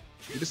 alright.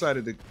 He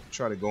decided to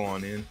try to go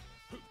on in.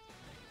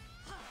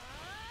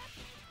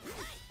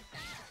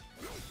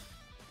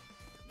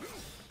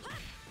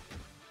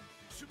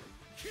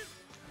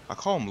 I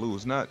call him Lou,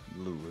 it's not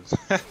Lou, it's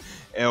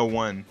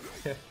L1.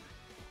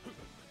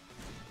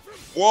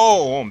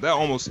 Whoa, that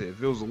almost hit.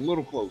 It was a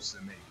little close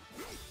to me.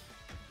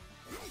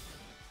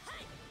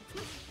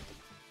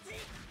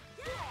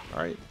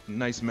 Alright,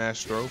 nice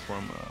mash throw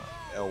from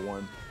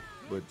L1,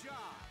 but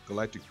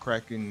Galactic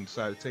Kraken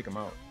decided to take him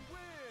out.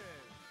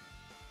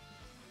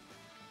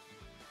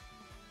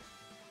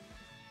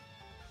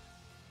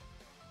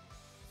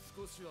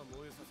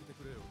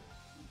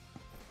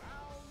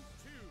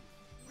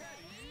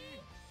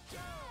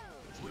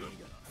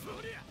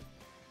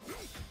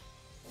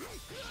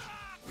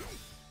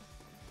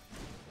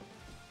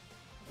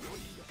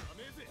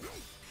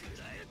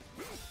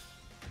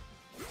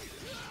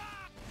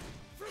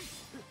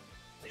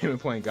 Him been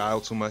playing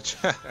Guile too much.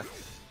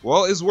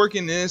 Well, it's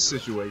working in this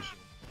situation.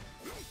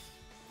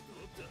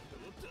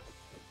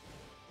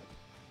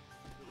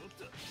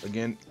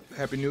 Again,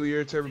 Happy New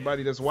Year to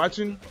everybody that's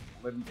watching.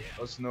 Let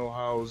us know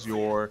how's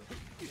your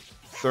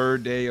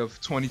 3rd day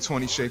of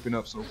 2020 shaping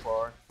up so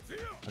far.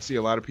 I see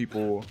a lot of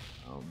people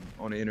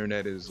on the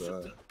internet is,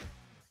 you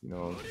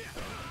know,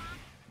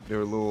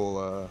 they're a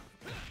little,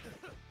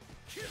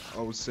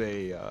 I would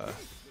say,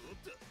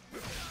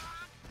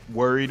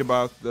 worried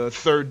about the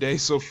 3rd day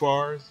so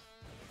far,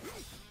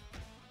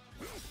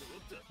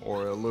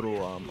 or a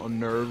little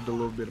unnerved a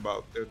little bit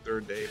about their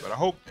 3rd day, but I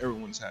hope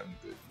everyone's having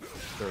a good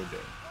 3rd day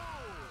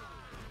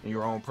in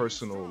your own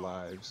personal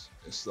lives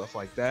and stuff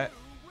like that.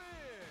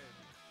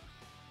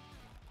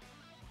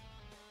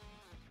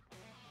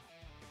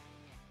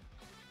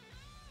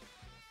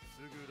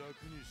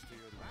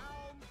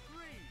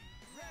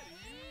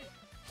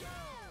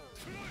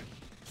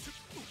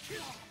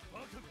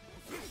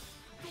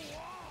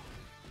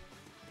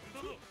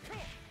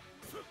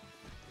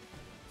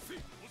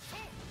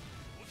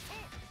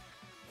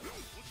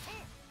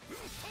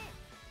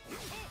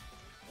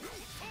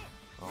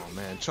 Oh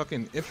man,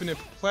 chucking infinite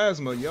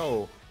plasma,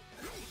 yo.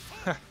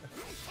 Yep,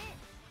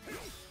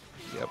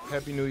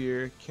 Happy New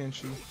Year,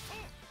 Kenshi.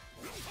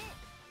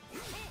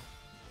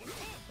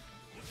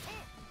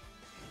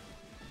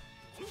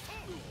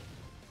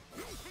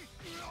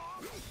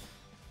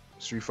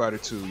 Street Fighter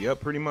 2, yep,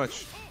 pretty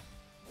much.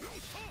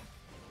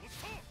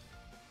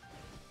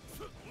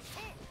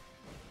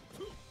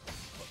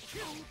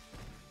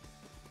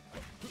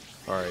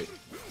 Alright,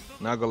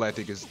 now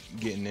Galactic is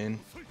getting in.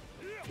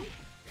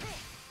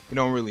 You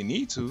don't really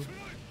need to.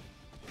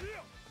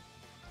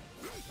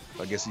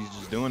 I guess he's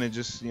just doing it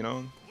just, you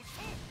know,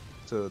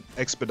 to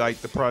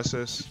expedite the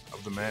process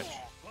of the match.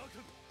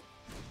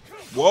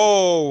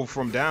 Whoa,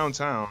 from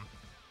downtown.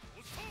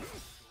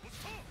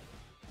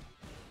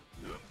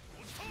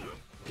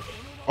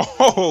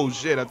 Oh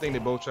shit, I think they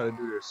both try to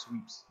do their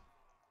sweeps.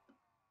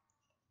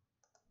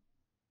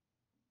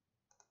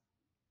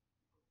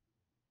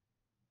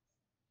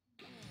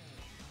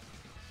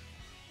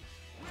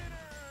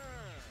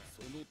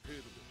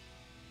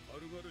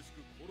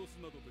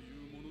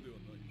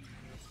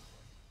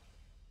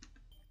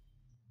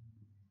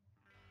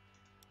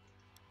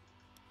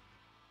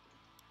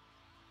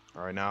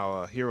 All right,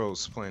 now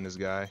Hero's playing this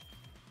guy.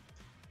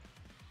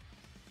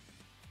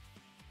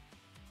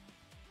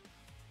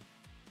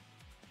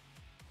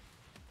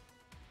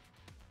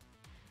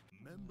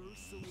 Member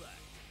select.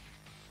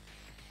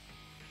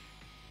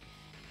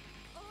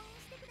 応援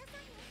してくださ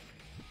いね。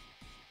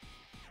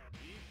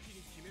一気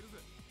に決めるぜ。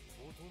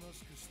おとな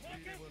しくしてい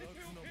れば楽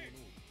なものを。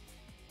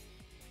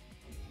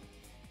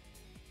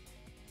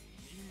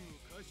任務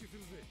開始する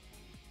ぜ。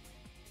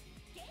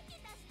元気出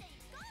してい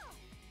こう。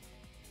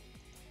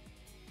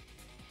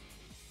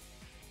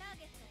ター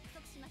ゲット捕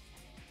捉しました。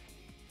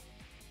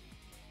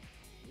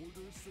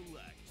 Order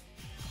select.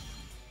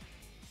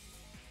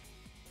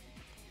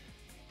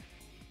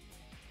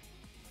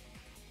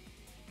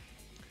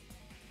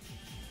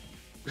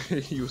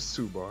 He was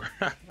 2-bar.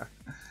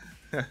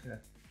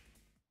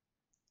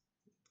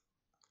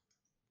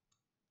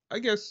 I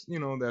guess, you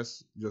know,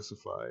 that's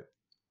justified.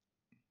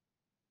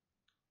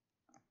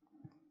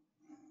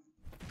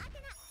 アテ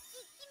ナ、行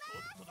きま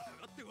す。とっととか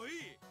かってこい。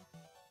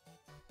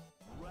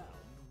Round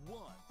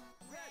one.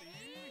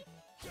 Ready,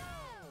 go.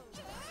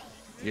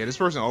 Yeah, this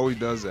person always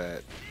does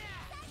that.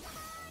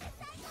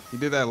 He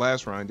did that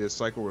last round, did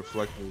Cycle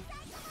Reflective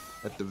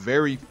at the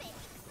very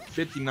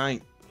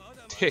 59th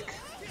tick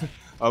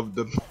of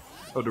the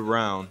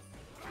round.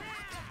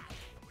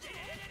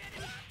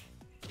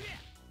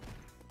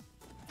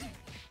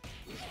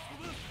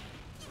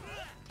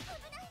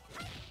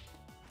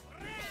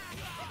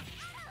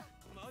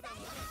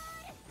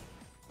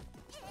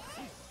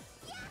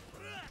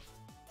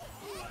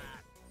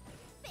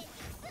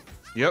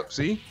 Yep,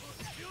 see?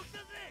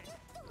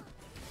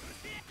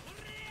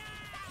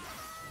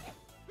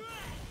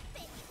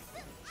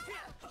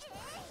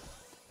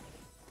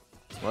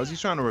 Why is he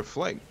trying to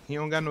reflect? He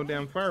don't got no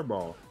damn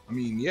fireball. I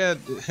mean, yeah,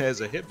 it has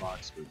a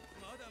hitbox, but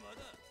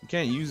you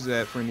can't use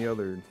that for any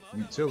other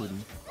utility.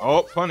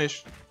 Oh,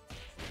 punish.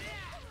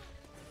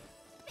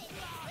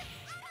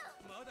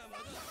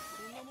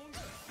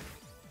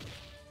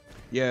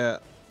 Yeah.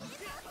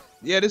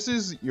 Yeah, this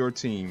is your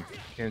team,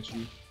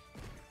 Kenshi.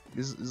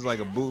 This is like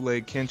a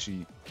bootleg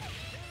Kenshi. Oh,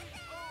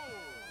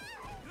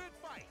 good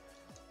fight.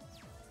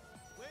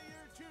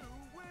 Player 2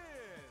 wins.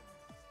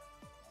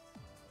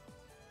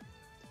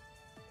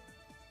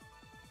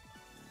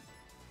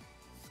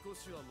 少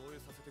しは燃え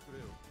させてくれ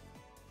よ。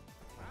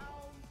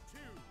Round 2.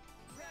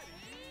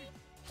 Ready,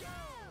 go.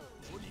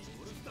 鬼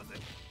オルスタぜ。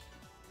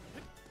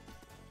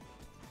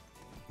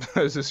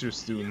 Is this your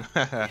student?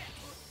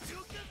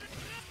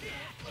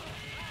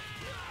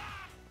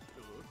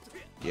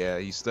 Yeah,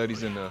 he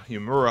studies in the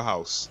Humura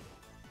house.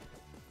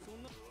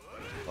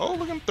 Oh,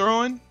 look, I'm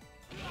throwing.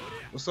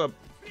 What's up,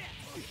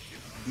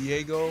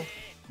 Diego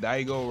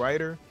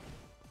Ryder?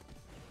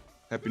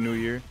 Happy New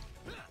Year.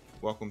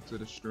 Welcome to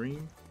the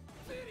stream.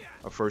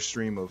 Our first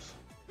stream of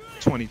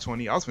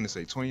 2020. I was gonna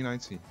say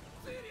 2019.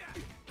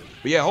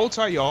 But yeah, hold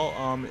tight,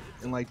 y'all.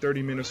 In like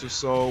 30 minutes or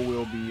so,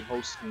 we'll be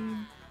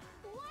hosting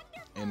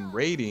and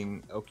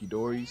raiding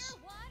Elkidori's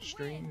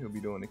stream. He'll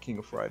be doing the King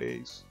of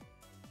Fridays,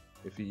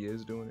 if he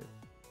is doing it.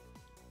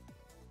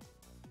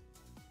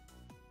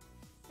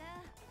 さ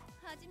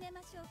あ、始め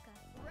ましょうか。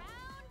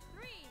 Round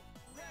 3.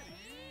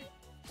 Ready,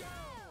 go.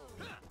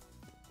 よ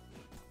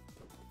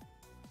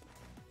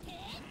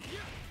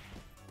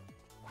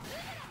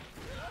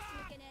し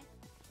抜けね。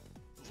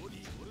鬼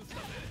オルスタ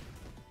ぜ。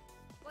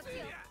こっち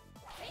よ。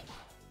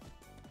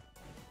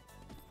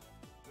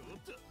おっ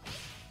と。出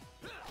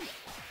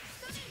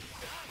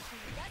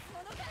すも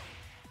のか。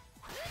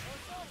お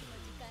勝負の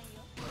時間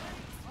よ。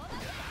お待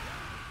ち。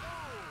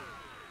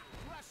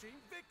 Crushing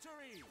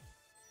victory.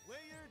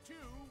 Player 2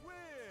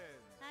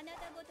 wins. あな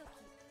たごとき。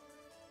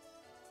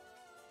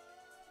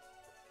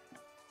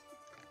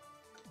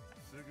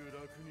すぐ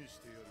楽にし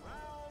てやる。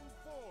Round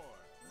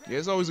 4. Yeah,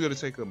 it's always good to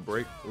take a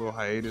break, a little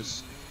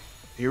hiatus.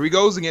 Here he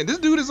goes again. This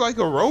dude is like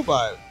a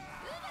robot.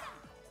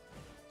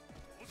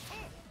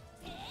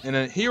 And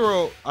a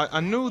hero,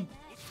 I knew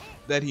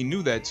that he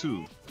knew that too.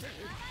 わ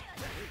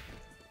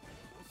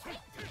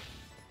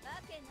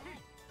けな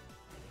い。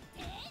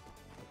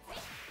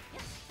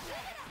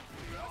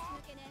よし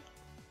抜けね。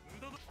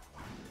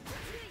注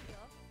意よ。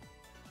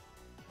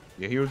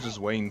 Yeah, he was just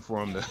waiting for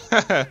him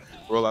to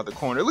roll out the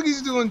corner. Look,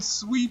 he's doing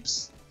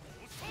sweeps.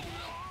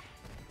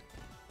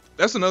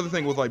 That's another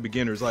thing with like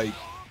beginners. Like,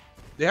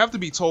 they have to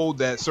be told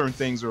that certain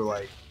things are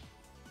like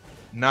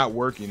not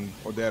working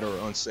or that are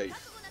unsafe.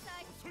 覚悟な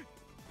さい。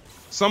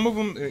 Some of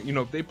them, you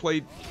know, if they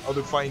played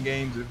other fighting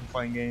games, different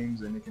fighting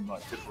games, and they can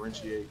like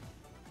differentiate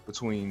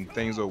between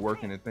things that are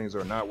working and things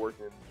that are not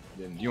working,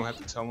 then you don't have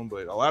to tell them.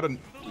 But a lot of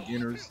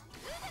beginners,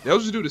 they'll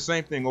just do the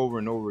same thing over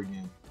and over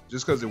again,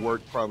 just because it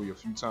worked probably a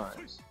few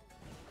times.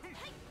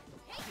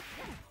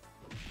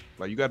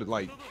 Like, you gotta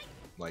like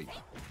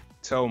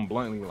tell them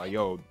bluntly, like,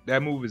 yo,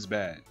 that move is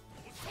bad.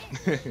 わ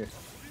けな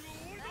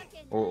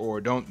い。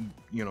 or don't,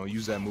 you know,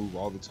 use that move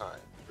all the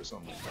time or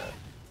something like that.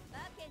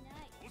 わけない。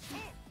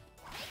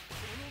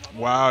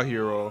 Wow,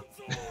 hero.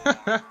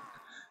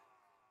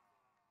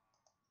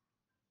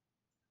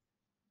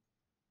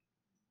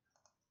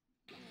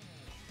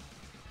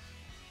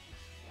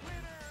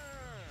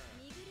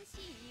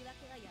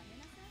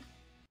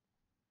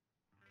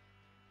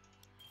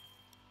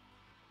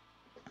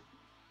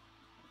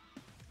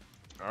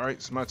 All right,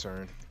 it's my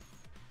turn.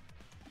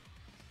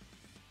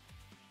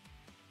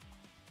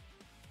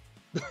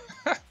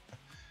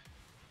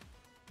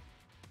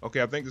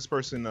 Okay, I think this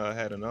person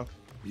had enough.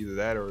 Either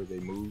that or they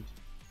moved.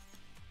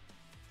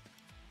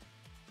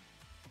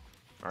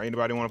 All right,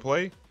 anybody want to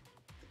play?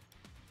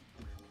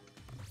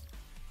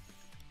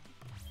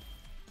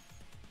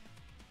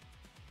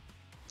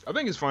 I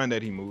think it's fine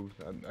that he moved.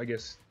 I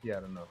guess he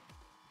had enough.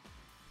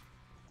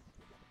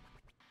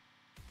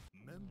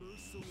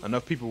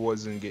 Enough people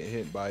wasn't getting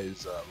hit by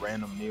his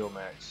random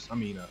Neomax. I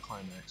mean,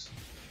 Climax.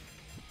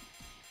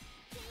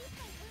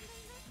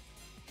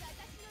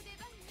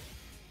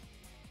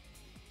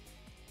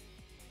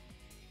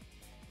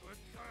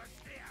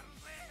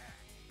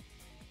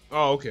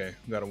 Oh, okay.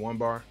 Got a 1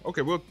 bar.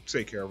 Okay, we'll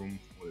take care of him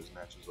when his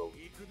match is over.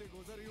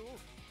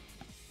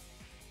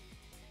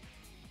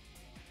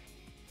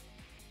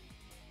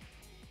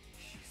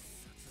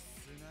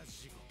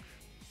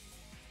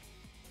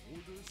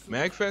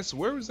 Magfest?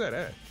 Where was that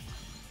at?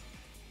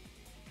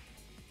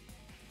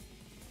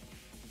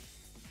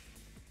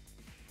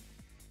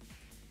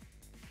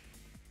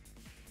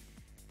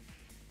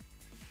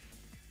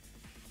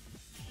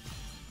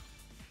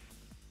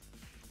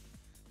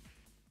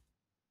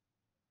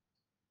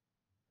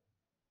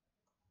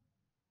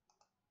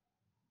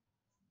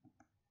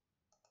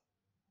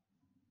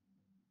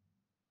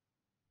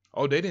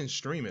 Oh, they didn't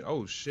stream it.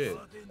 Oh shit,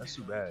 that's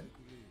too bad.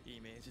 イ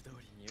メージ通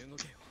りに動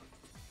けよ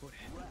俺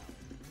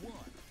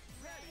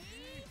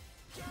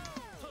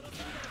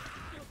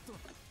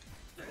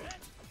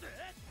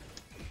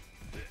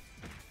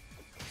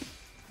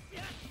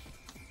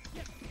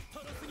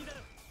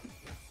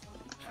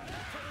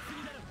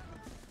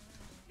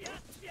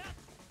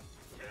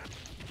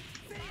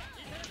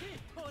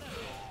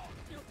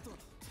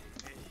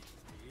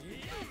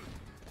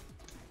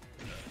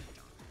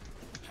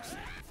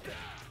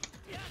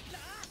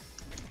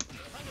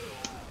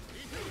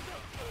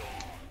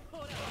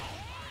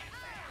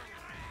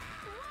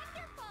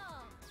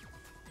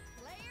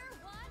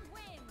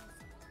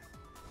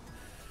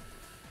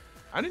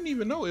I didn't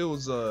even know it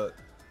was a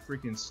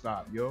freaking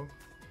stop, yo.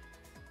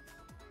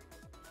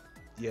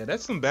 Yeah,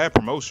 that's some bad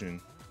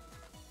promotion.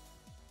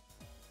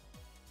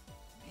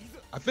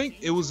 I think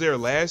it was there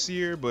last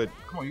year, but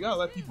come on, you gotta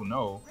let people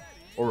know,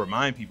 or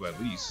remind people at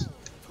least.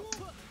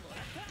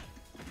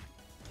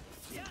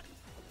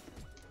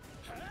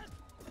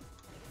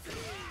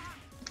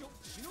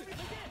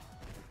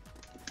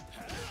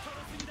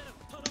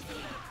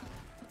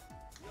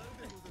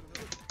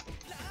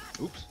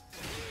 Oops.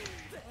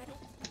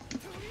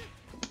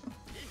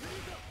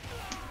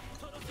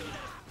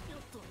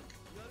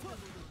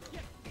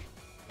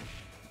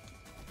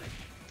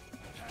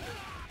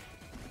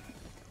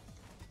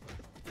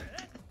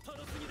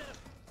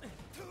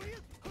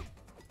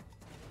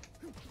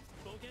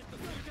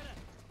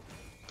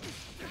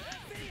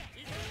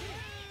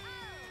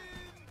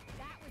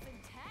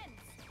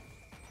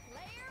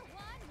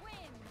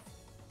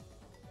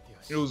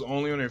 It was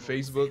only on their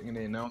Facebook, and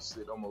they announced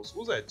it almost,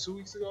 what was that, 2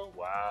 weeks ago?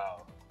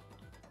 Wow.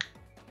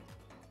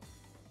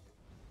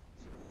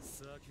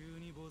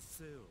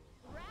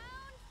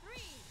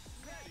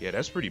 Yeah,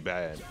 that's pretty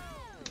bad.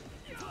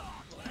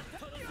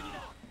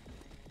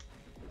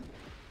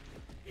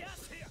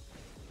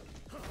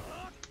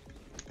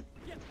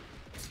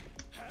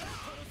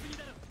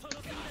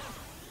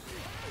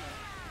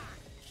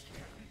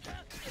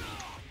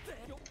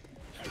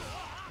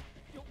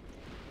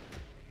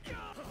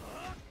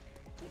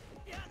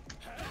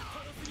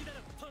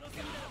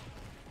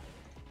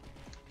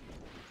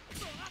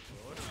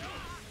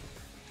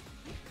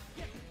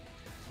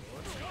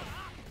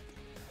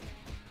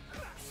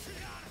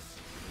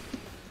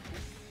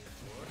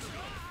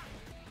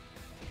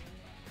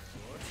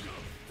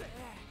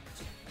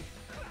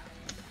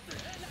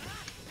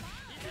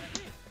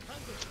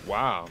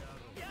 Wow.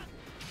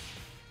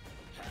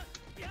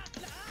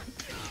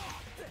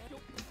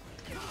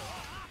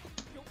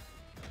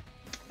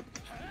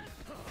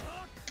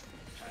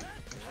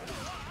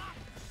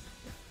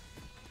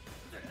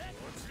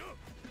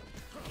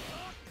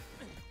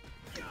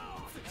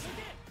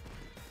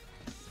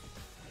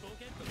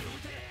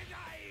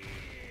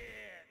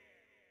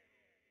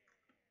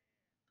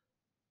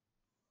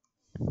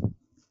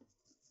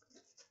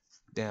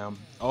 Damn,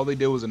 all they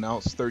did was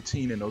announce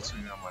 13 and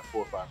 029 like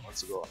 4 or 5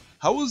 months ago.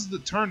 How was the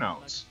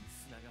turnouts?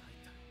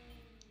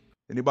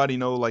 Anybody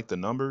know like the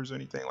numbers or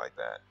anything like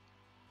that?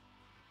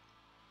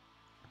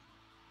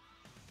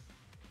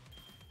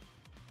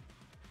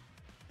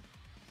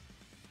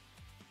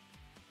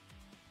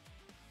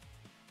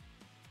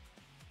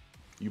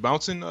 You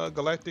bouncing,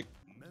 Galactic?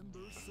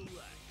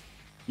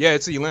 Yeah,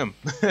 it's Elim.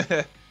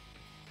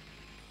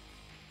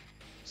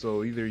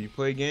 So either you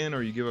play again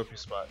or you give up your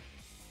spot.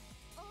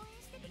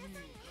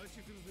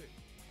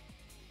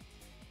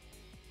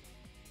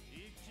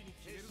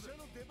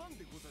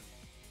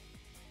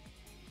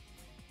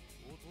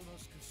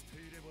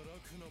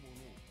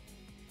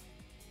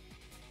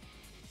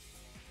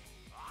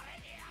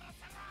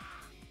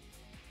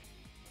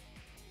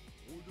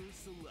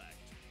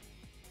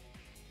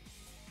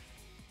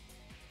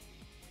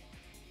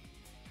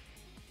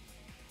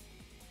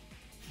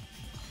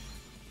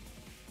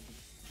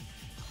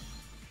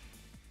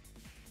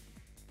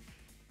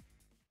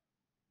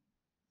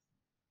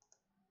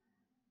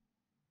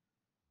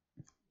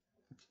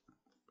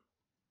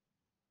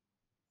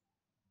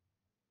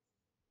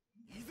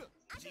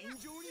 尋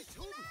常に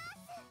勝負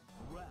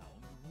Round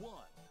 1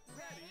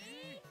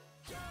 Ready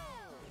Go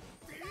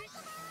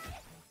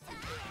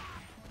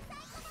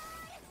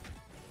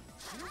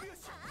忍び足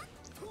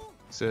トン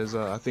Says,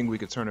 I think we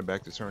could turn it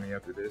back to tourney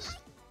after this.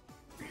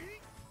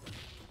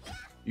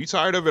 You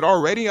tired of it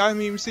already? I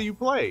didn't even see you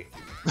play.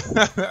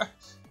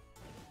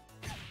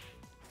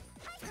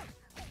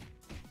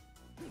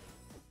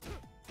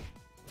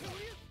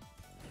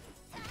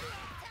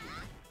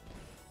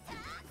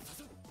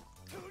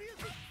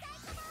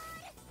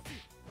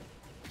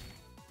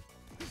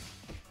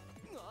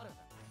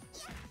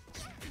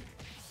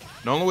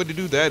 The only way to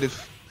do that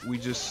if we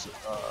just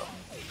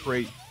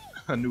create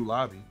a new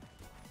lobby.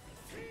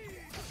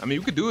 I mean,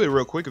 we could do it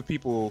real quick if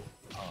people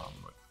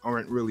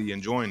aren't really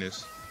enjoying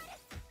this.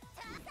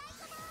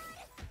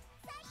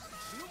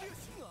 忍び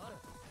足がある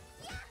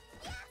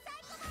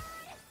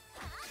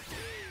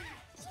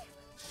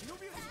忍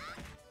び足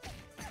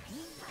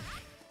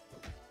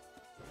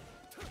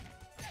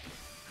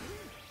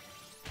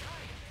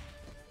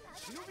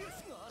忍び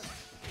足がある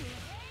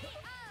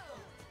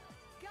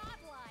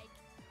Godlike.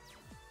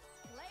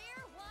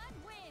 Player 1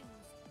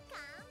 wins. 完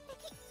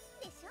璧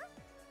でしょ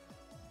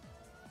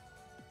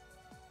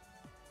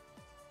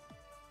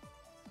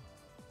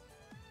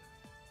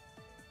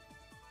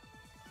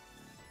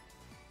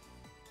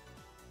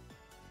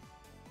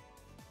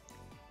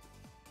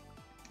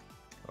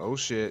Oh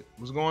shit,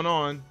 what's going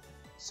on?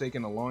 It's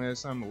taking a long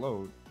ass time to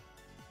load.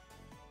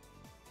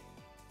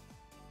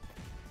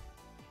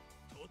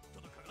 とっ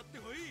ととかかって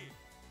こい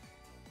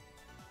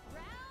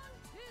Round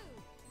 2.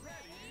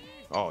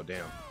 Ready Oh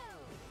damn.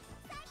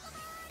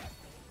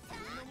 そ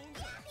んなもんか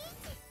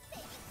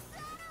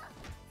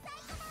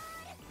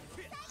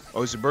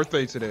Oh, it's your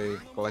birthday today.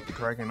 Galactic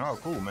Kraken. Oh,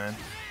 cool, man.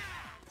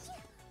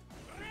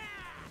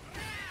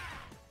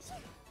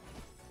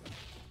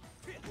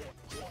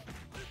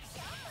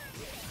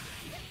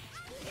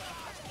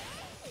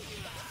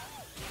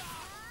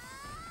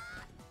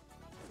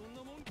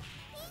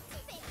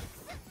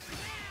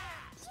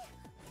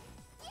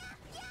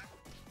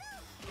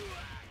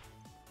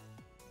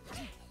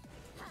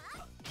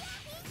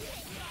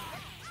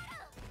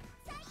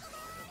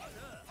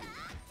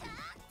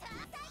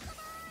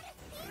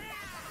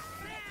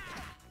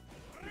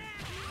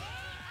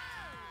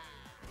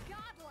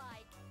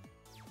 Godlike.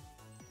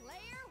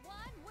 Player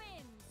 1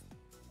 wins.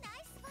 ナイ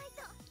スファイ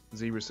ト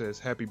Zebra says,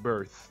 "Happy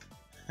birth."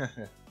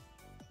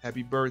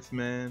 Happy birth,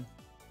 man.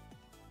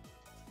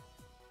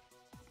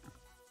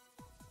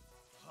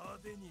 派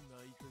手に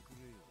泣いてく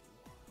れよ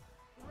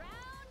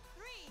Round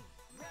 3.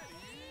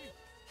 Ready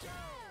Go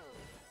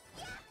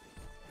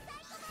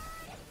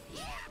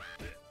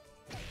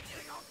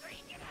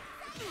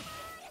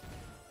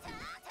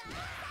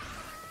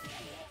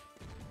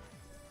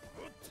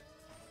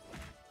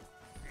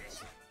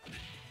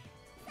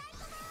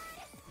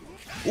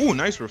おっ Ooh,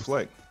 nice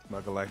reflect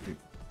by Galactic.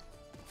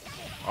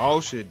 Oh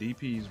shit,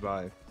 DPs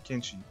by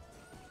Kenshi.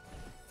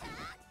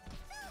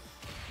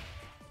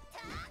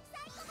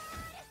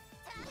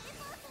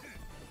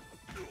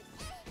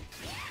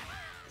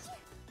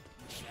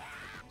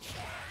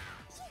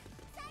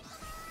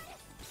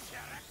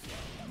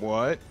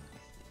 What?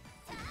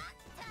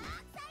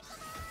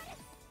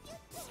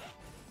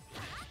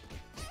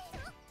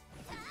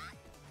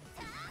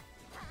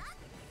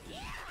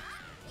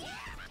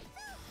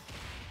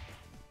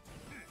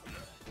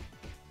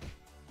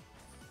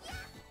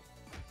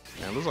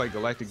 Man, looks like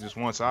Galactic just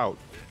wants out.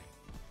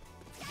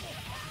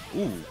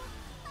 Ooh.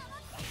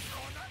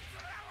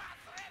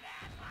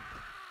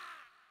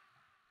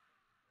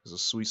 There's a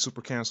sweet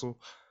super cancel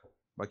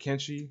by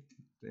Kenshi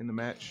to end the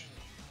match.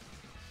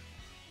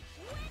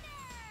 あ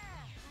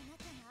な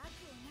たの悪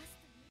をなす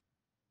という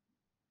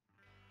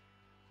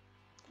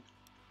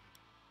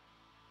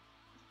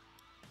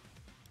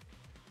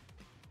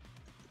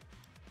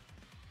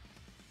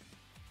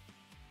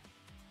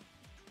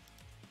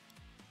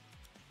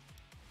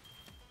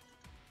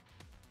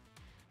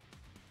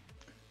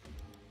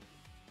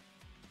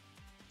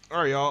All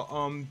right,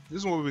 y'all. This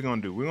is what we're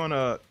gonna do. We're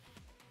gonna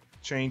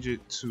change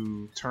it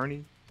to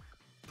tourney,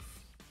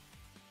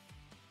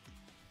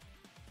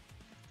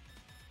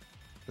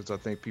 because I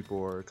think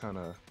people are kind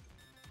of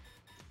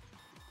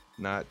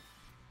not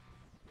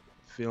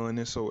feeling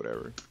this or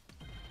whatever.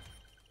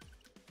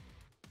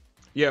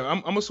 Yeah, I'm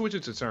gonna switch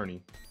it to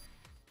tourney.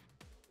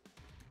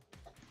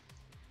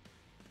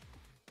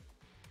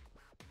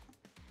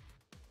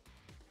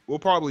 We'll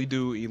probably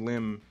do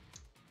elim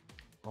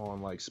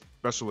on like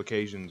special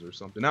occasions or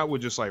something, not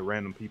with just like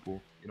random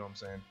people, you know what I'm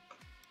saying?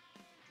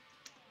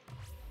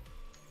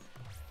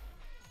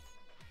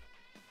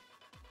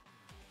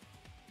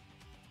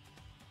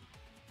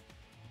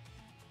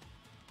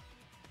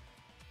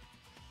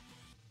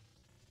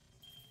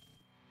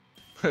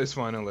 It's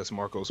fine unless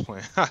Marco's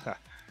playing.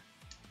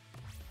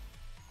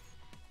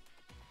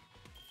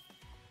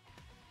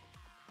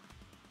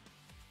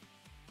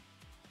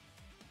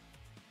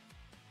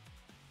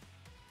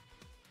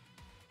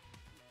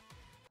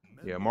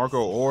 Yeah,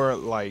 Marco or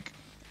like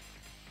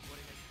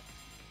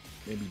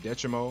maybe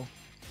Dechimo.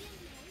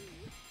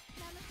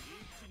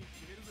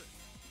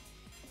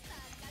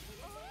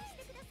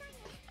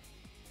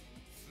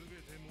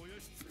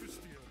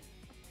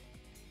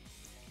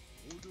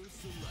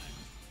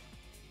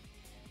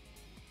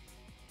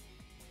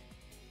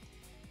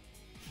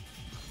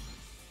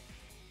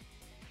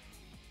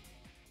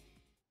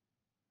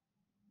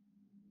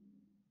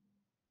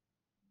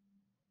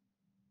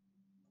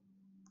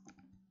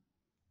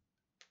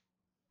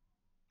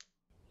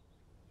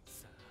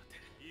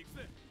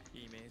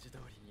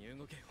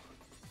 動けよ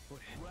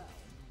俺 Round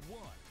 1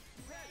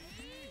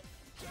 Ready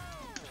Go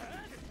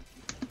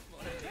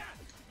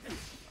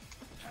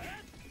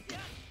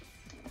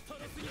トロ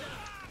すぎだ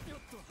よっ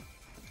とト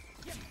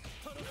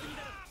ロすぎ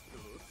だ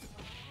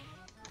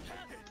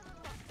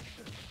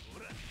ほ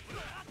らほ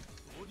ら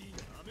ボディが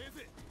甘え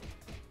ぜ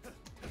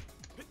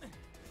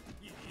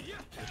いや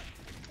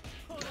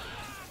ほらや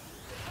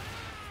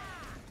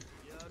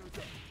る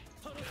ぜ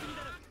トロすぎ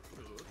だろ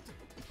おっと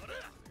ほら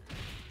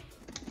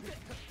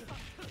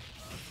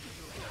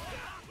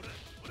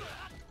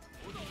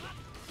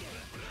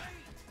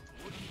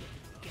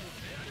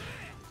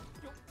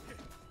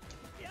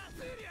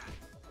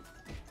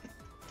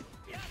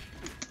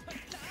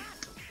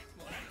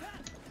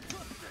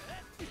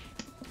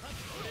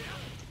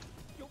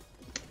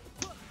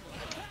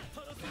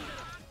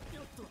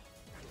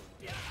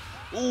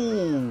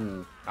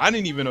Ooh, I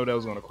didn't even know that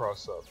was gonna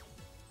cross up.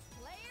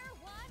 Player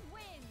 1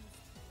 wins.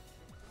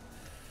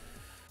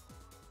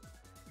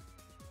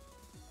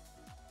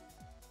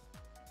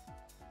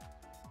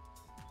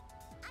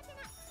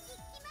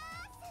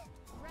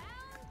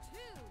 Round 2.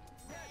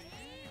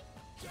 Ready?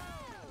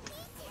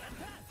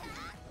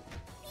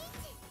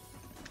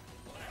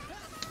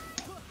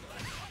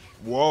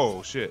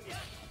 Whoa, shit.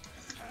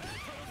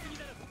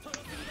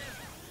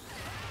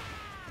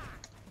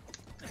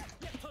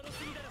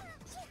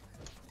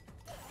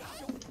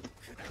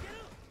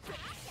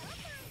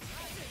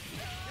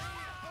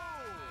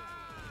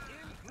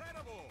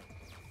 Incredible!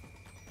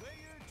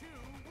 Player 2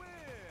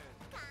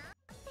 wins!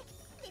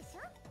 でしょ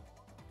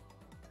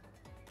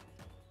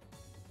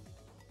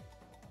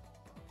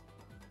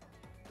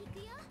行く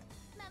よ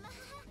ママ母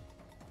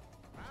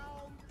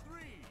Round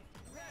 3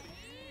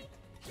 Ready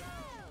Go!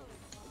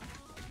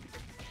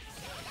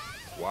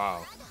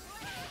 Wow.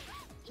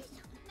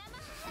 ママ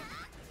母さあ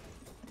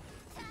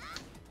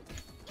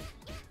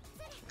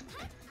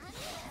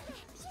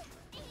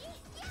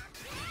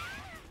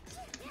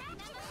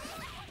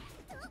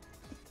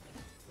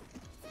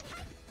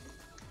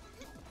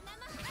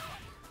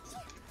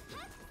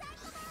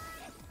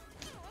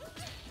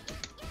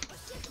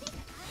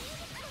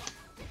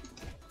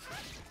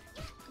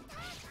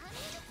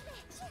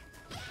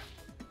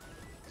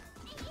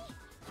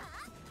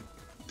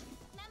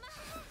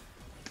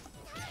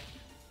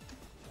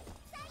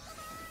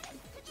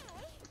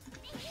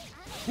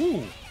Ooh,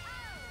 One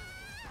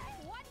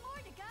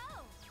more to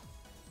go.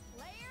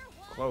 Player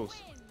 1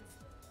 Close. wins.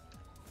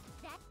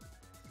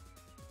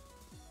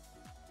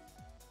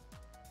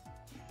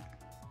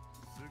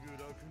 すぐ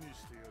楽に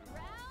してやる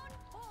Round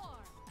 4.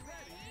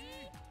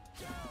 Ready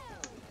Go!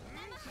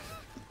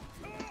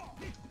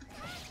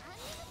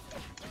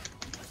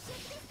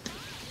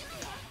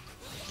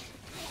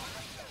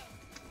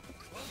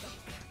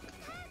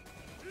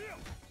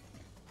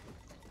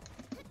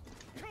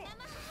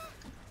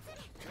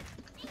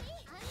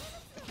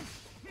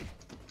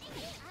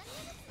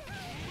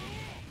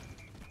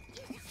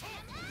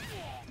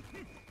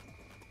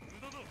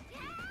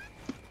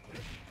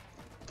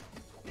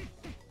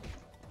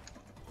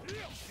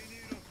 気に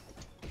入らん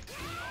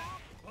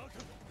バカ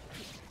だ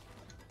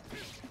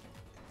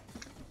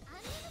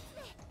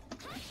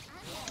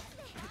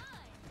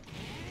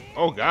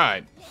oh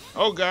god.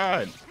 Oh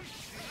god.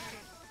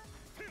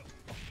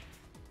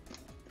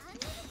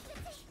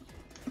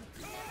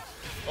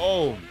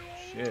 Oh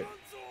shit.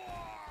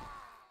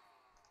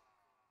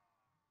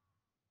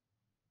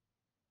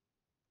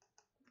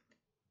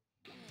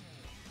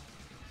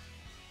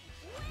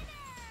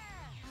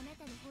 あな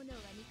たの炎は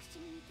憎し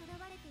みにとらわ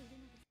れている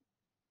のです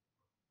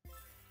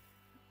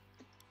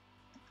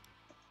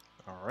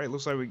All right,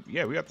 looks like we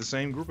got the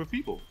same group of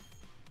people.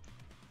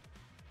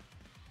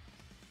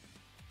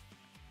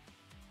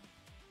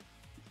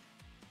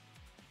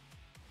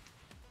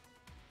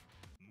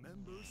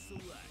 Member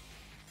select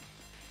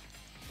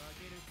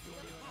精一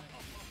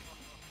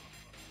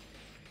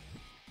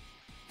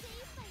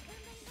杯頑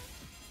張りま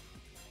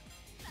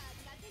すさ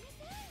すが先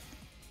生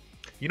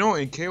You know,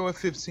 in KOF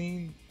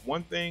 15,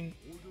 one thing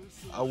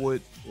I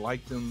would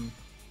like them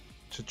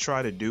to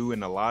try to do in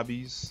the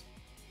lobbies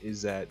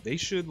is that they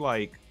should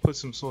like put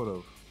some sort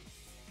of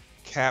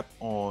cap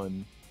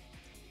on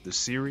the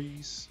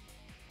series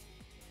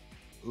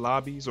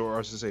lobbies, or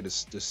I should say the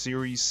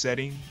series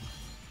setting.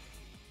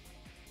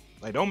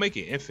 Like, don't make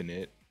it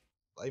infinite.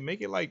 Like,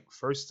 make it like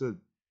first to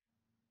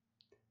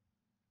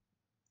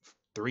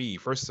 3,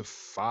 first to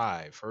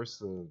 5, first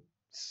to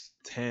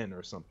 10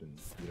 or something,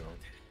 you know.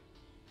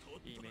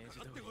 イメージ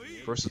通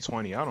り First to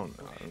 20, I don't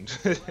know.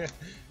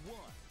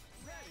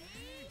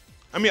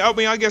 I mean,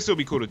 I guess it'll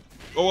be cool to.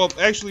 Oh well,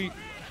 actually,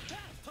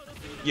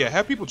 yeah.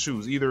 Have people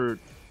choose either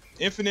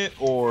infinite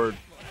or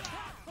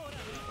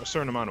a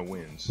certain amount of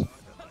wins.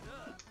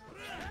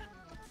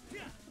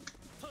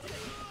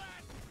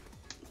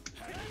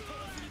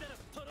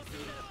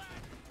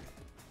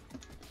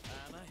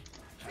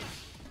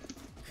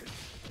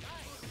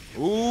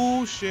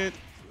 Ooh, shit.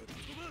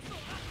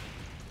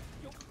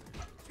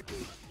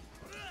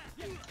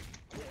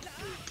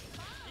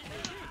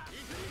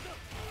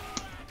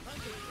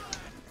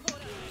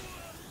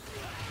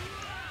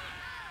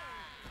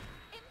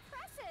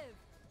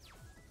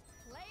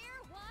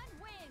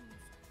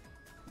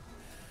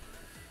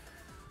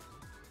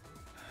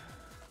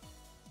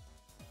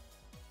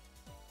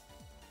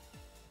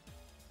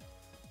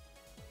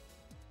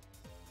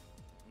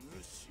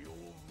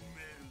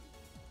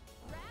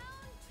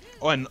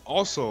 Oh, and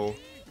also,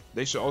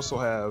 they should also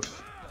have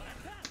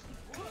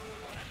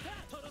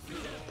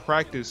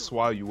practice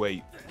while you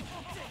wait.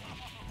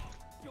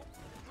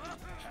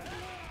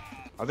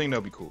 I think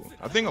that'll be cool.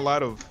 I think a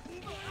lot of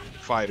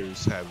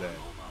fighters have that.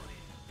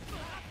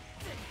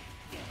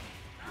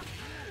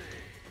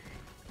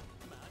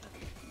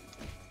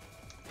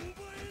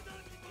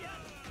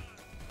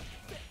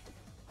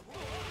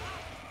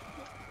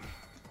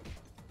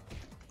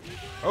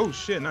 Oh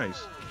shit,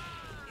 nice.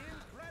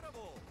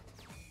 Incredible!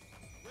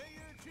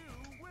 Player 2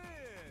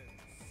 wins!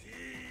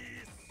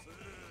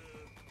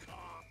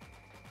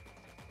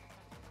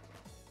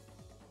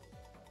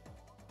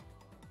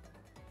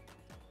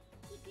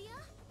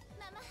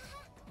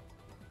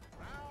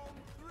 Round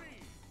 3,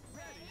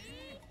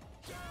 ready,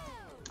 go!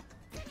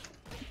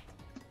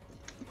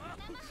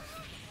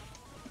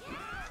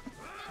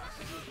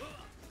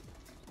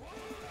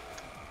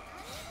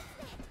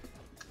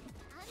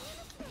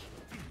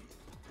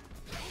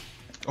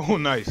 Oh,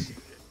 nice.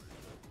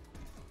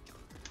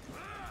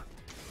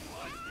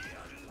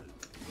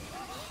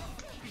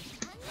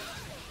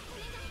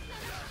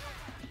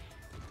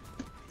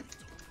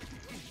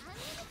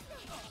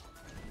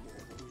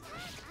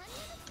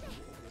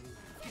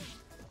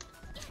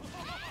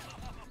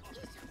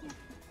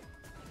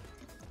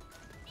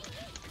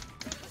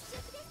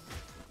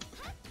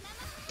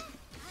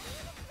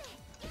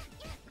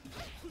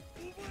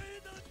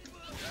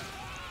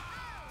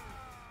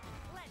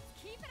 Let's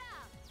keep it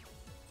up.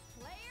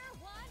 Player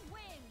 1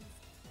 wins.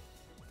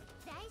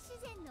 大自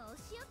然のお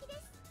仕置きで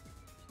す。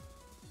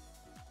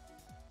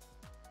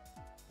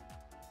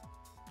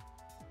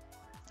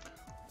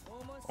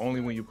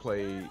 Only when you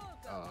play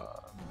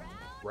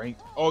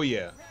ranked. Oh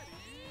yeah.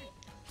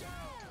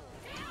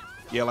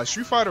 Yeah, like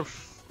Street Fighter.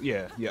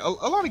 Yeah. A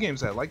lot of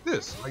games have like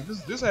this. Like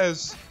this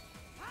has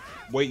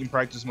wait and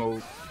practice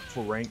mode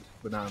for ranked,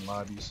 but not in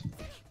lobbies.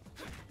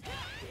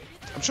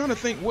 I'm trying to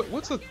think.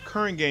 What's the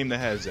current game that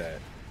has that,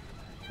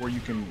 where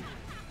you can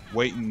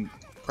wait and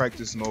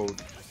practice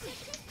mode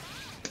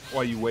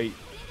while you wait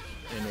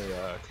in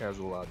a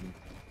casual lobby?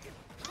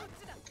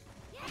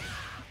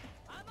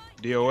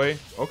 DOA?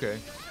 Okay.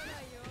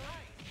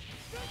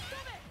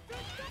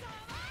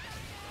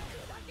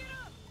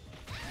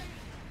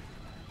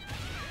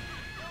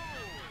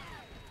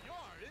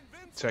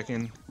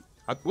 Tekken.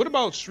 What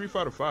about Street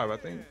Fighter 5? I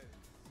think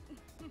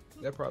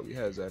that probably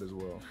has that as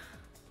well.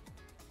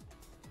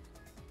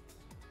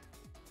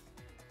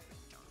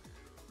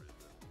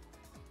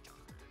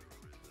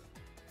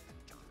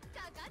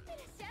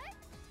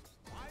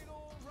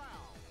 Final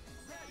round,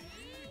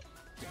 ready,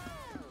 go!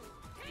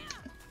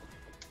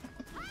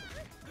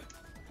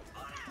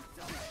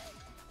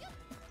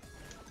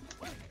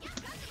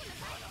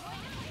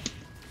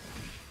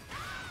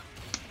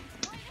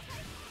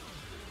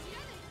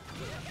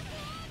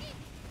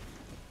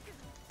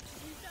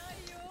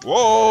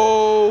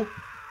 Whoa!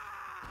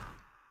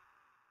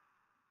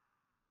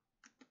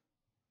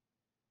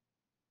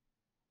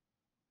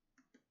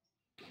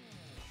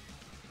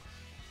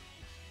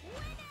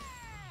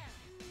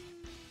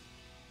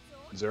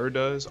 Zerd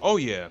does? Oh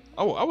yeah.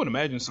 Oh, I would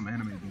imagine some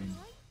anime game,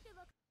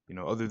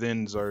 other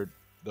than Zerd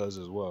does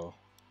as well.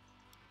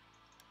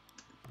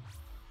 I'm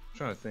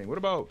trying to think. What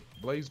about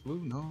Blaze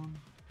Blue? No.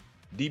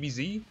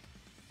 DBZ?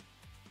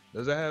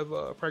 Does it have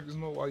practice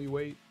mode while you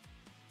wait?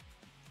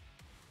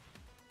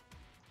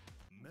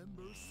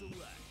 Member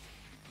select.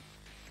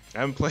 I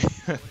haven't played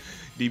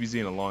DBZ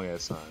in a long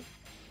ass time.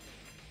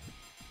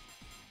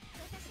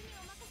 私に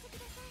お任せく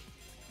ださい。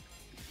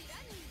知ら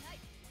ぬいない。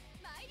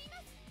参りま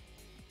す。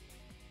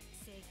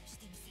制御し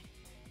てみせる。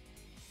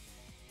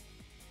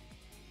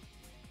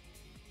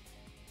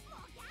も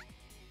ぎゃ。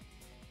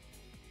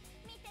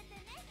見てて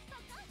ね、こ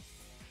こ。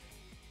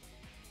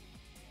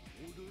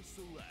 Order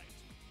select.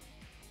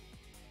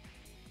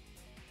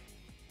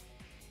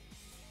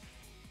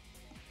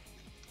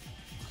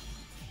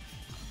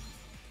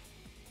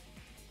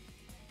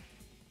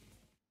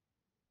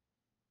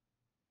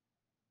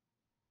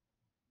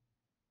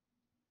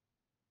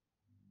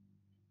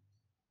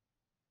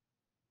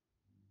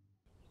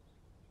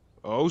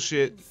 Oh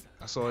shit.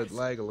 I saw it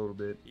lag a little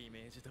bit. イメ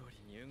ージ通り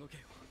に動け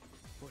よ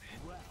俺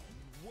Round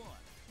 1,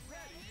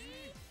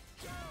 ready,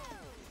 go!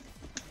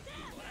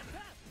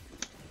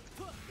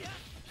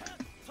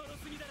 とろ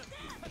すぎだろ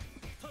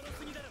とろ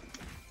すぎだろ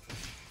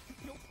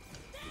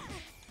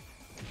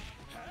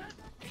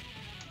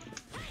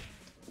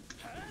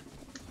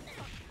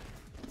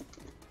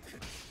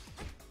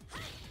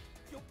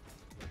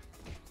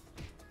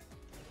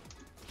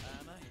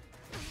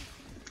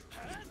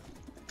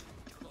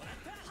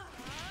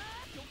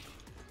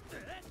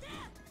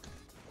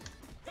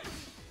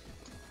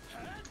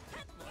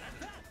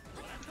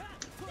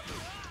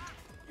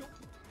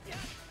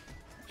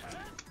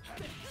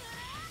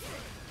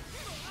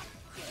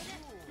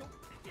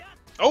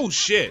Oh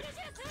shit.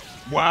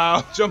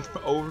 Wow, jumped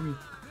over me.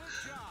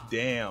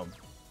 Damn.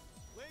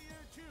 Player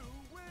 2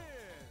 wins!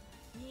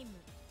 任務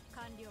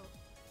完了。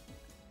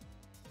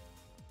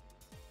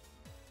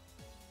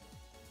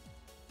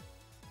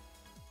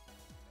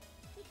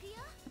行くよ、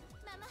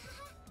ママ母。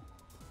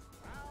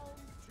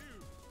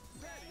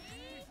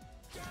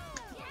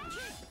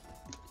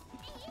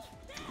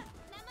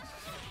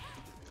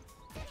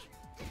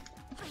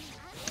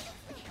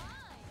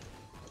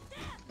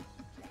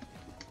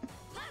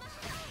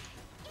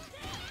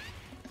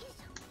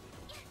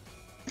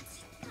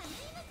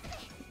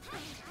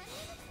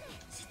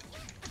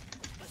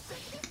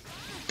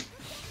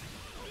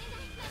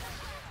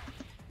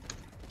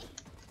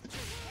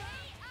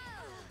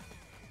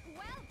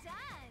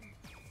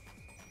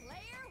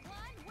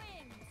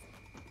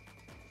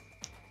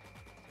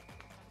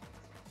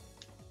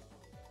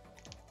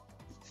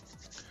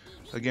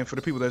Again, for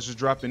the people that's just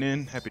dropping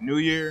in, Happy New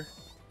Year.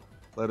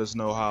 Let us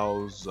know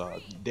how's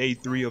day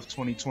 3 of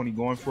 2020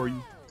 going for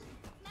you.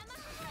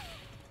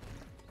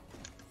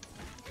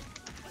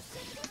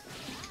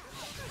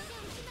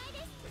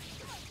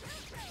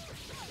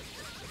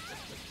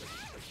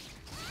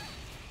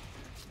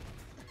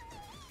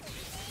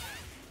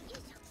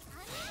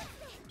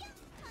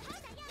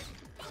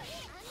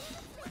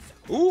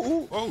 Ooh,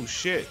 ooh, oh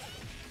shit.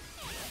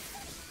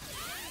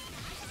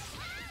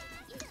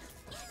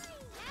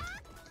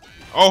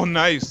 Oh,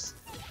 nice.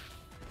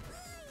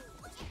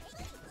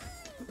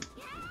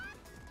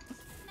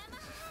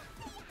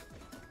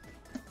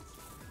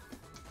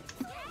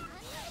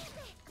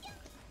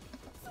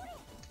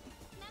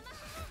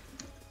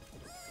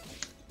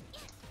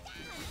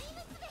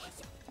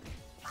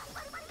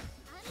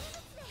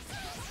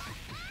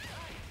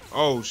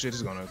 Oh shit,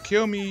 it's gonna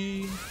kill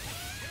me.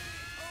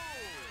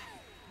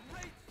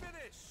 Great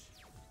finish.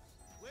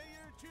 Player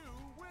 2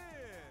 wins.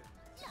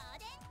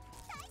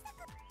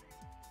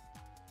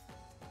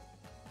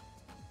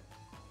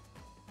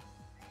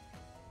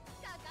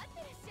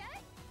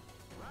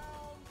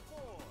 Round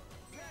 4.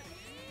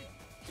 Ready,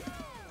 go.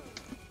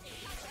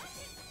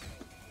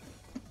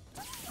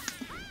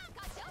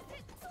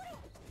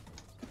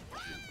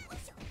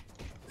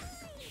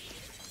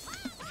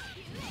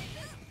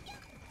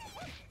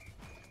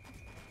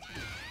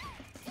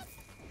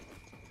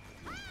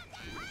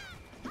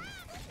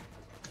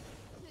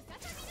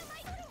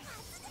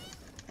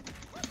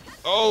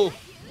 Oh.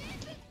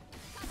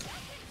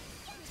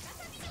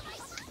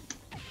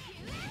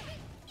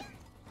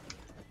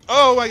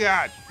 Oh my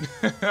god.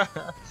 One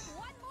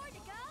more to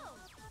go.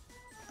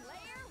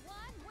 Player 1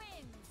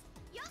 wins.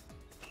 Yup.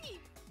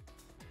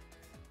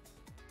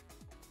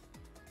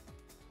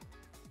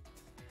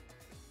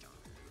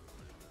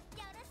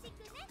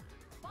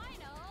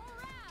 Final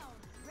round.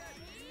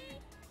 Ready,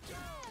 go.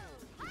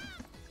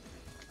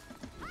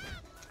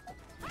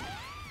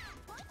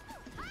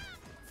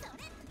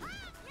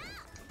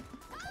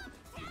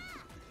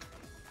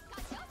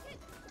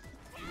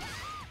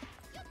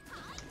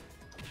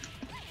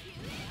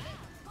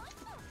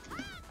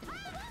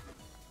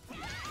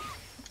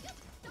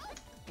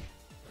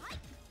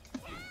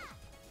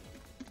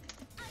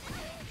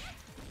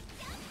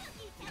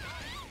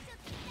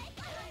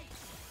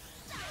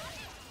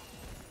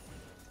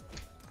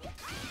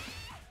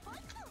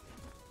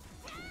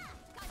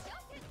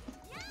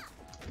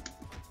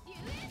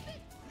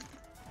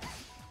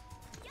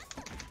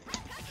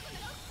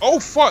 Oh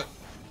fuck.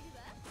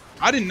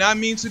 I did not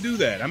mean to do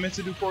that. I meant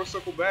to do forward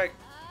circle back.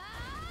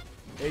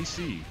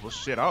 AC. Well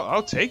shit,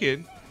 I'll take it.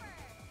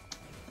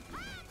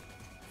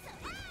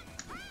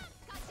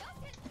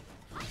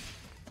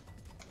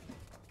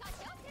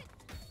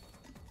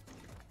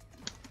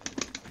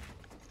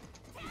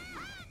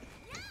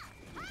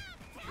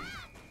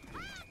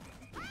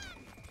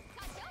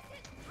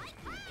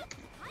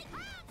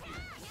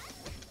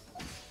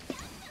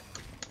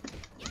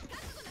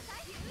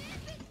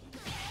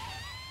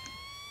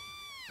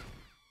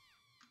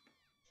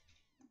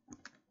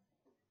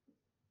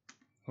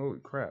 Holy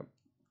crap.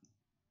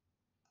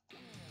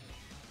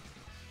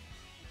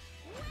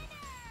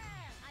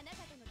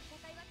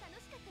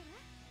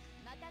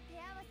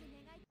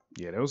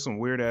 Yeah, there was some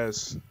weird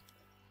ass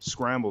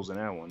scrambles in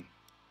that one.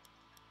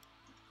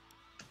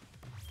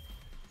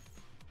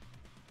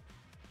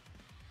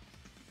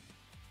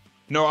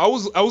 No, I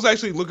was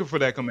actually looking for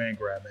that command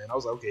grab, man. I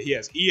was like, okay, he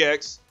has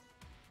EX.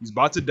 He's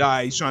about to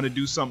die. He's trying to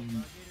do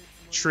something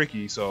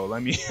tricky, so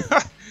let me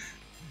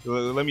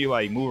let me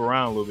like move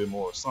around a little bit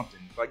more or something.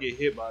 If I get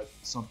hit by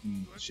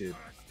something, shit,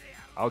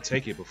 I'll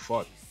take it, but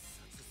fuck.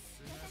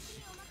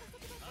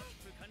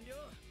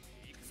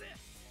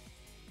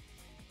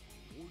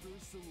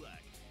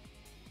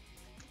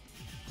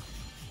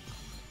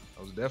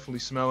 I was definitely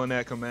smelling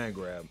that command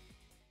grab.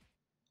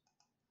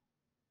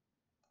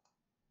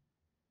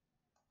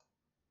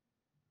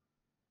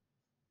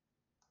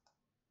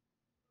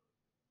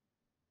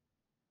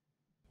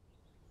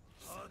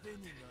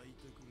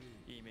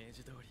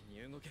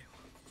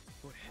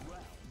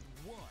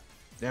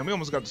 Damn, we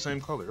almost got the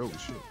same color. Holy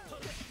shit.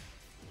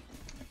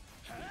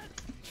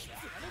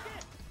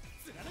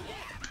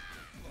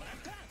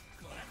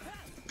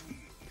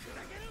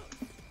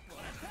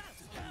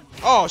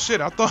 Oh shit,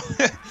 I thought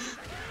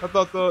I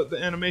thought the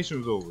animation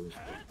was over.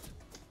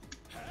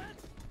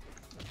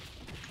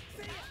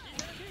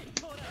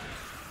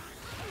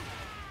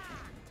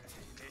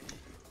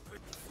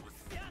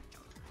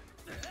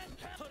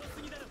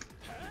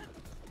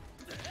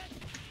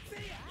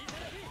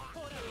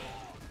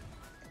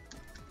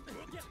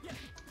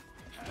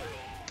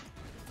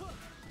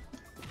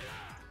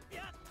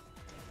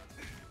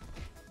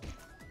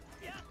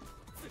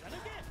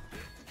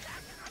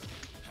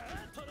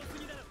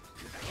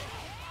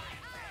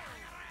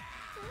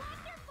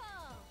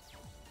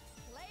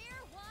 Player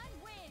 1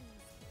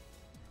 wins.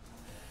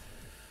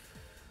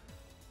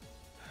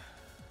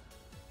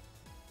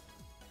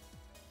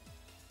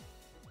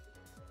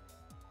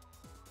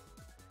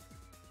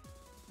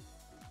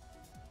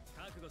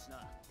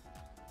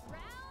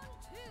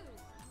 Round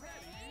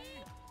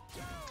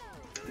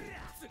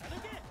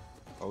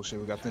Oh shit,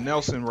 we got the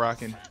Nelson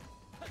rocking.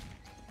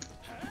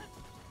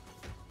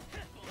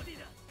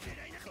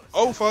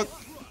 Oh fuck.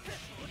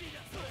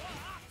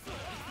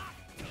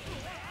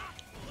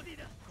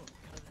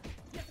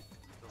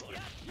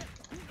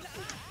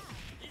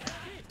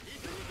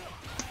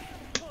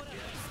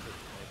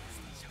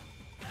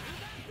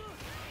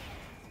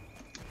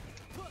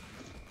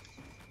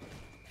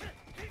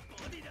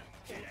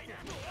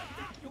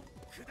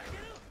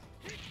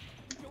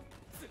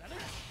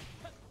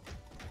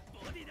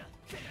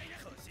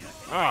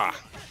 Ah.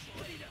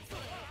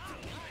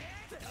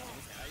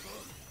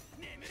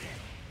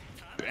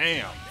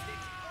 Damn.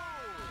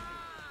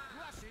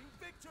 Rushing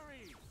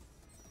victory.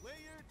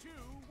 Player 2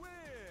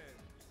 wins.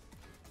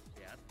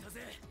 やった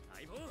ぜ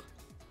相棒。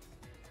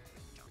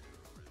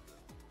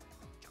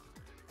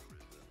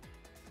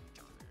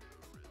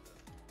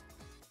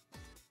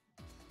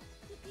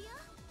行くよ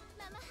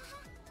ママ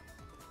母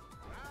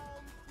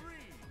Round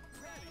 3.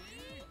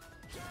 Ready?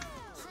 Go.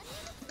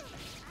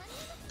 アニ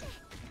メって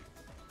ア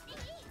ニメっ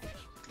ていいそれ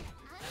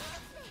ア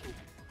ニメっ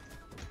て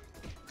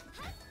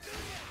はっ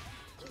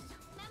よいし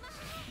ょママ母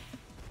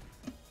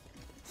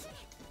それ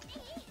い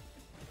いそれ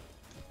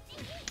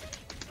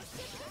シ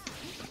ュッ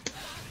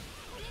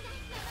これが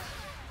ママ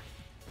母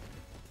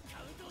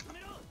カウントを止め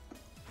ろ。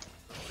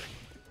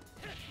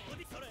ボ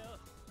ディそれよ。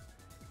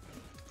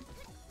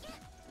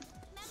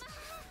ママ母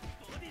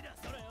ボディだ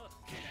それよ。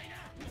嫌いな。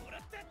もら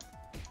って。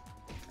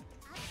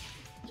あ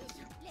よいし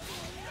ょレディ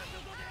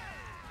ー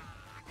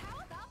How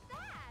about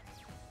that?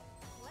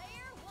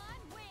 Player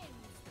 1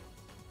 wins.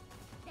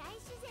 大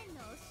自然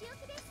のお仕置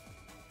きです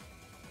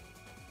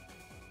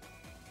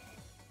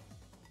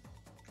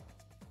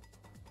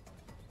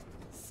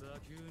砂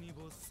丘に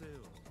没せよ。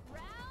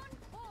 Round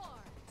 4.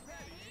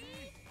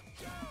 Ready?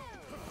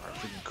 Alright,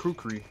 freaking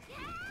Kukri.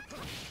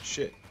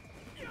 Shit.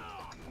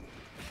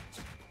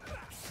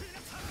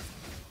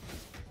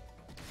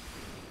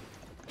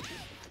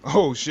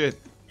 Oh shit.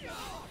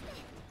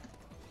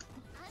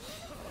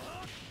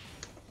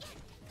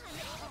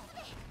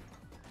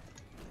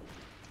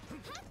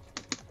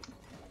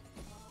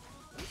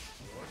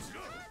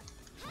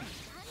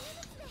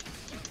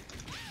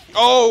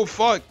 Oh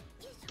fuck.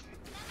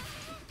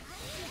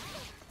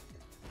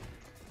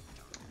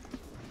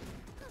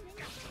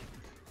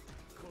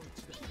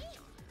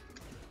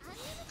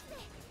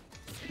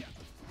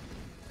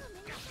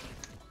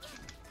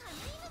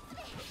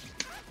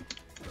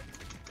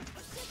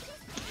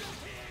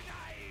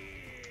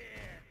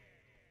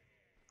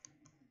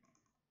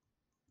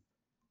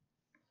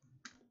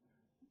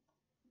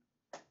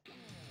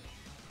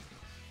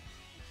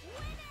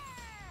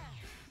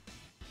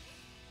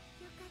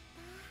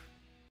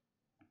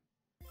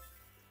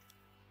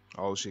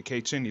 Oh shit,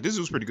 K Chinny. This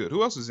was pretty good.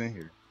 Who else is in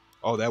here?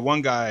 Oh, that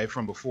one guy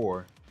from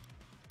before.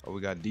 Oh, we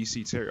got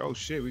DC Terry. Oh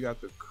shit, we got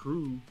the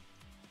crew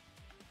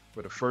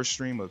for the first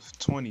stream of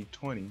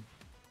 2020.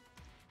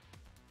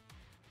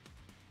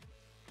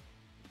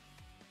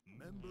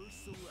 Member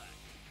select.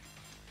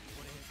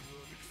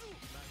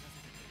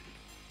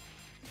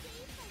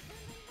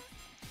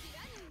 知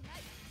らぬな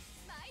い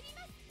参りま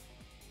す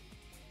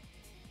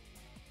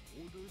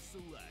Order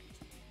select.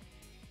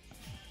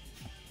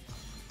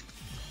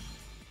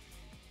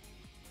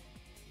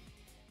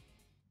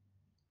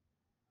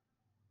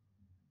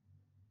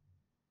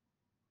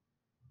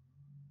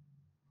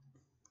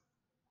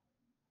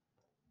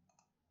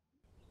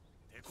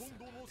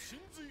 Taekwondo no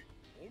shinzi,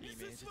 お見イ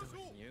メージ通せしまし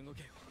ょう。りに動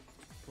けよ。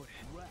俺。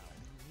 Round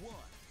 1.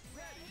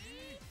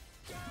 Ready?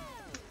 Go.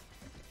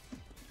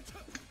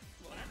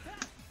 もらった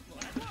も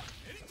らった。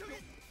エリットに。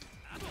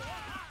あとは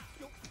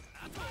よ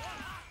あとは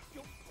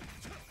よよ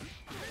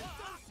あ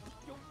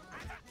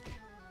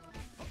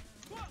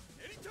たわ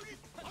エリットに。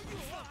あと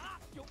は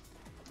よ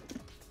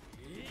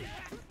いや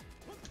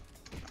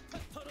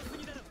トロす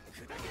ぎだろ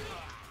砕けろ。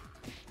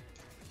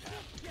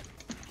いや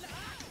ラ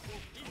ー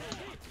いい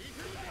いいく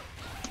ぜ。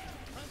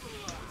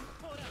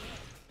ほら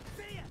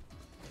せいや。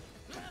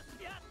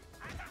いや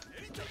あたエ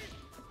リットに。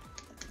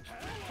ト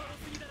ロ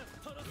すぎだろ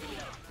トロすぎだ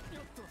ろ。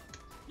よっと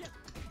いや。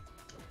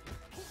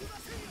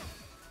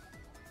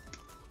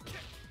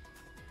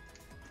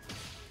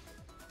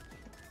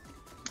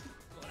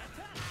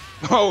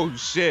Oh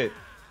shit.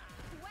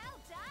 Well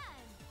done.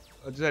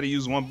 I just had to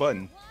use one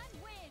button. 1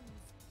 wins.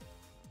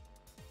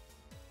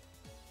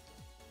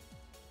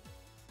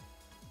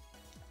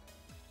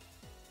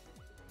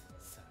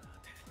 さ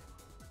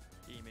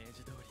てイメー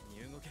ジ通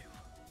りに動けよ。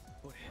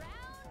俺。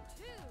 Round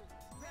 2.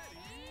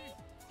 Ready?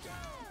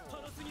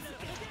 トロすぎだろ。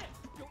動け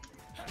よ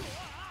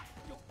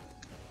よ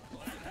も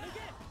らった抜け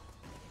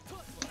と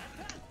もらっ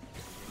た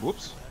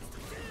Whoops.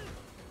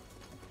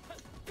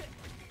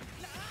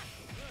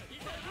 いい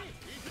ぞい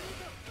いぞよ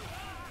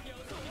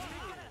そ見してい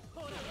くからほ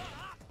ら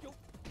よ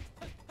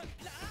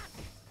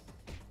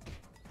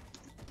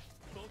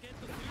ポケッ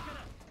トするから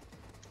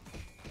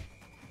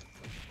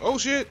Oh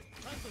shit.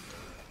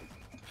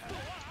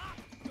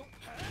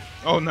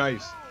 Oh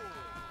nice.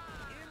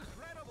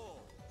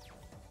 Incredible.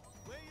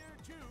 Player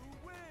 2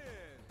 wins.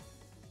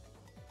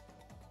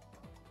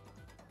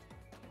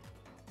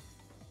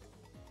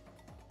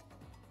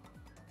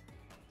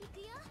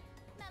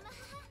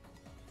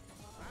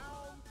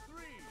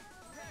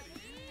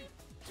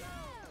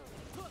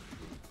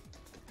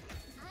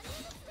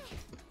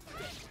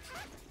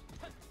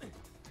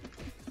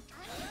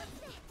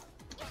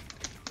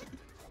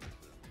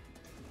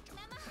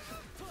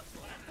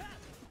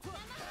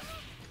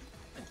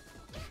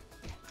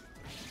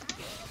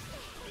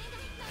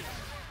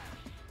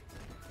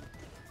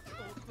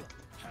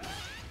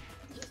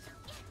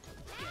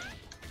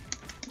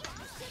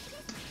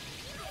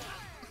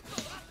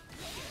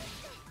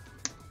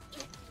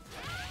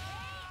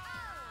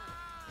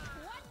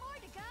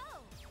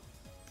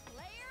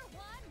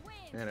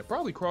 Man, it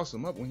probably crossed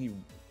him up when he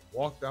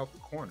walked out the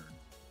corner.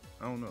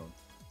 I don't know.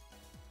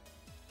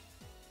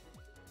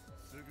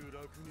 すぐ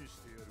楽にし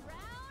てやる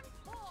Round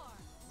 4.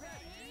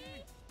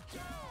 Ready? Go!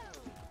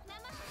 バ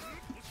カだ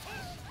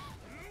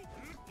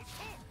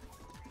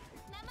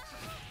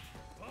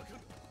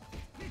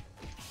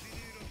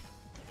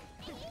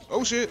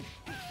Oh shit! 遊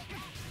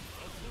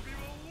びは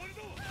終わりだ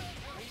もが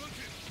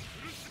け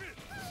苦しめ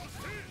そし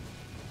て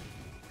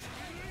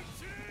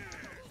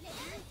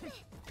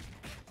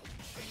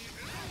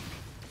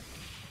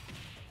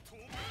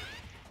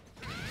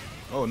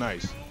Oh,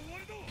 nice.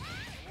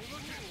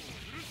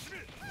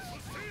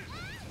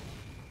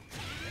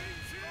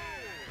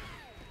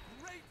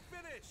 Great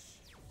finish!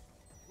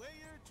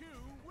 Player 2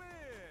 wins!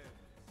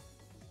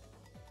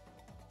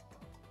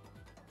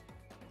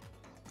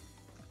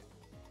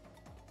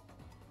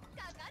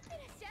 かかってら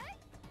っしゃい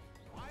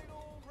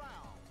Final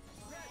round!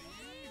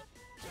 Ready?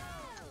 Go!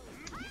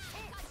 歌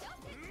唱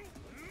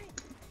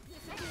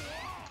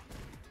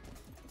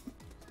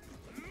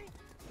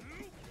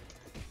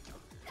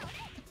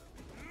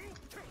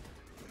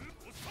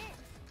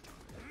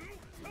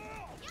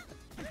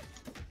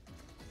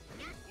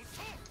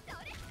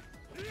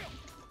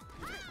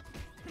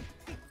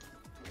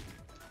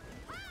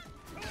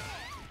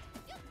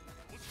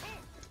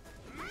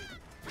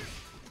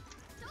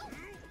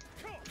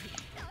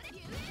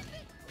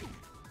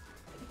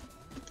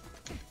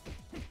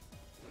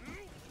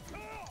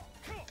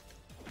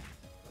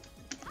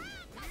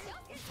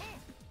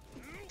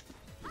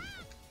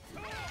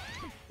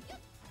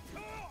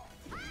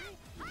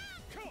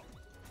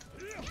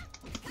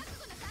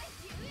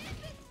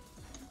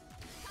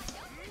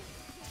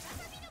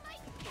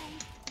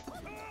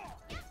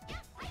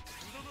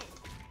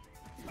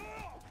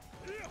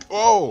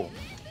Oh!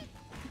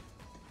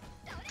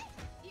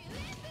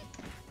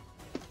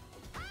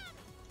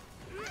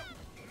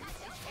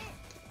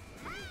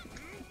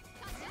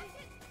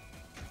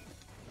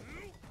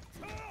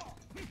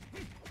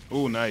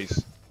 Oh,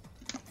 nice.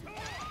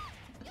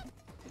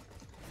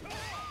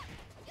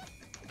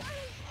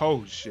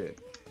 Oh shit.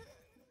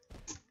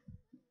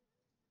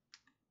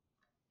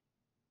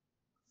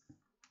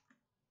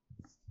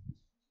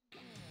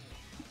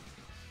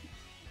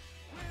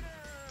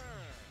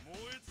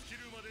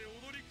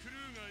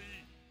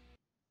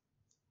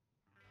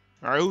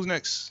 All right, who's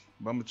next?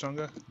 Bamba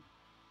Chunga.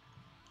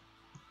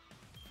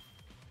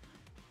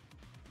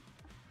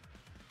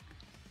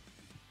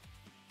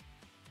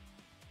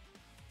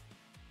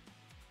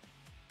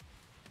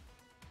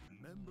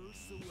 Member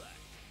select.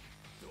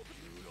 ドブ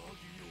ラギ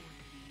を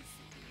リリース。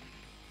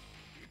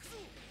行くぞ。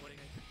俺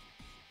が行く。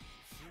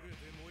すべ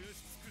て燃や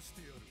し尽くし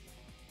てやる。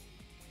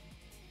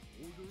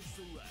Order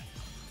select.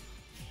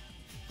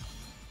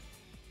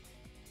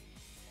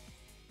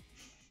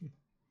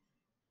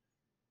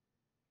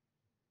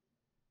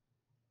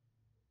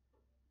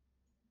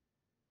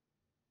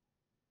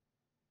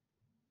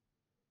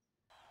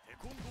 テ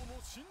コンドー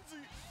の真髄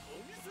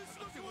お見せし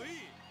なさい。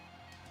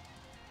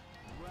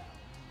Round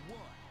 1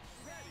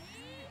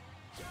 Ready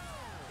Go!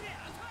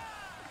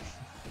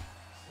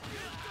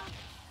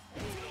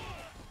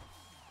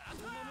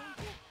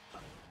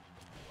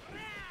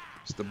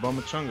 It's the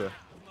Bamba Chunga.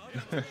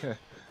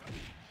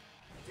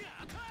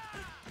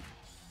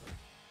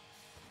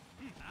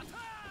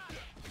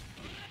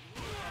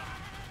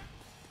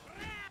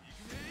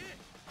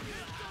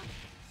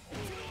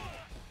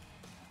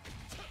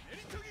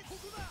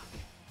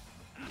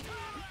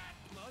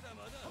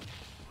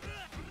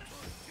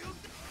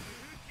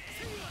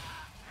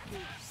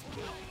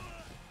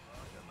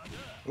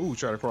 Ooh,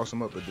 tried to cross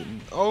him up, but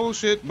didn't. Oh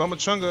shit, Bamba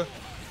Chunga.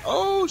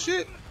 Oh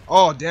shit.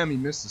 Oh damn, he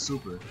missed the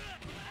super.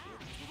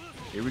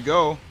 Here we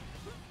go.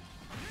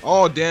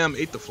 Oh damn,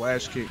 ate the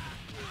flash kick.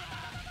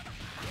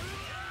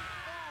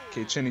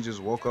 Okay, Chenny just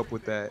woke up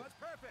with that.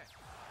 Perfect.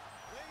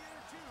 Player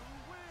 2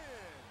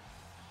 wins.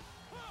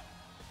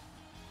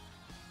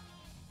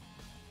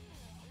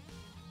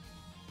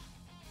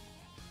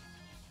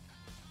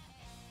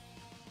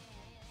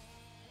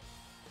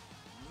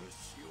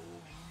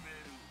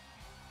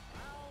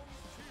 Round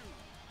 2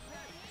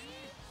 Ready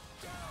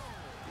Go!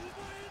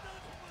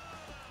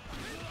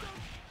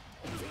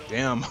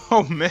 Damn,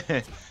 oh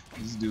man.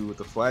 This dude with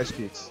the flash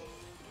kicks.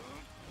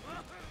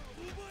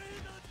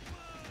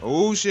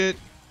 Oh shit.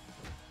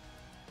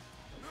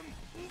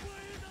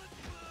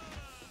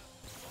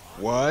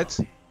 What?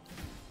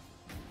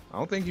 I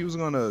don't think he was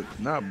gonna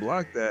not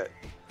block that,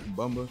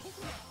 Bamba.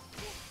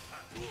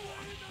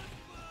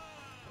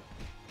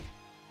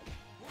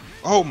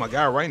 Oh my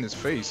god, right in his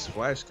face.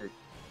 Flash kick.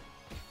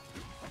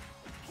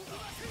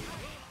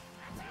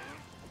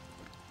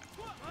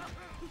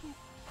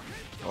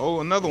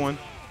 Oh, another one.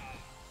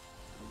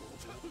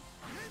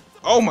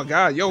 Oh my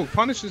god, yo,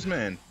 punish this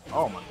man.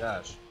 Oh my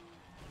gosh.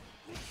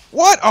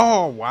 What?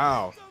 Oh,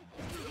 wow.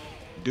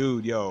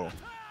 Dude, yo.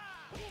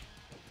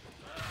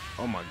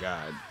 Oh my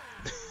god.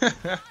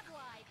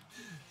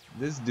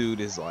 This dude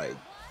is like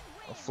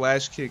a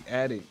flash kick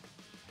addict.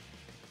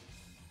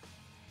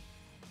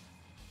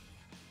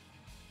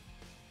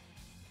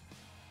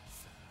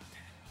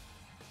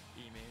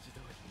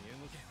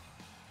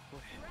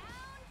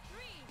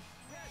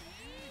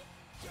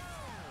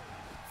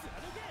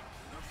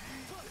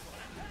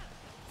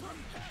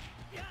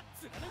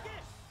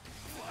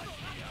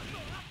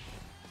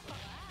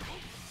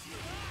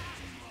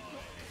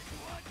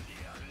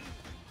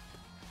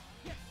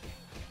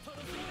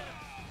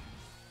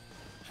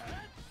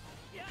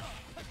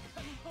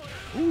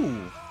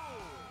 Ooh.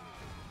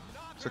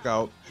 Took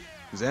out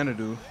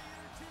Xanadu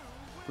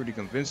pretty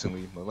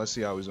convincingly, but let's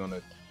see how he's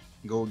gonna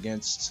go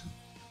against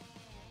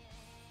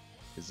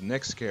his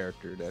next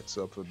character that's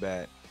up for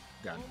bat.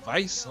 Got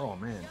Vice? Oh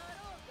man.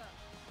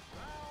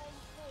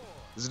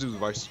 This dude's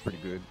Vice is pretty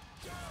good.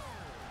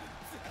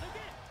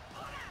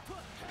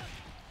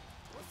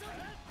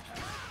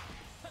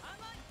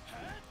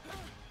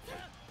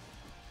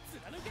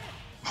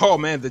 Oh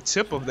man, the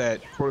tip of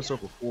that quarter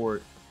circle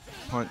forward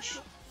punch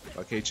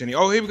by K. Cheney.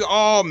 Oh, here we go.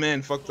 Oh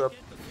man, fucked up.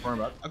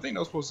 Confirmed. I think that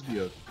was supposed to be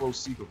a close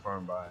C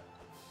confirmed by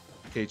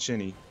K.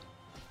 Cheney.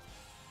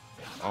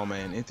 Oh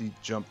man, empty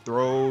jump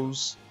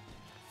throws.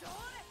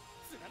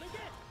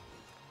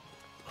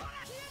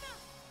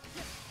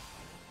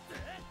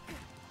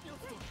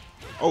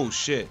 Oh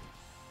shit.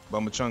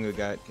 Bumachunga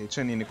got K.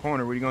 Cheney in the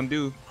corner. What are you gonna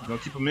do? You gonna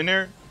keep him in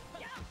there?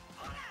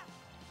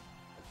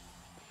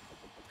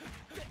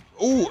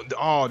 Ooh,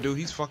 oh dude,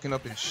 he's fucking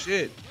up his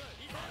shit.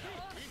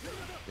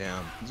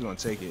 Damn, he's gonna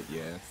take it,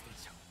 yeah.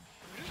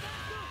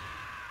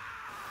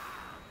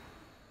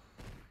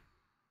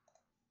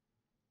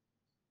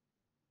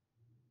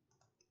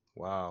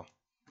 Wow.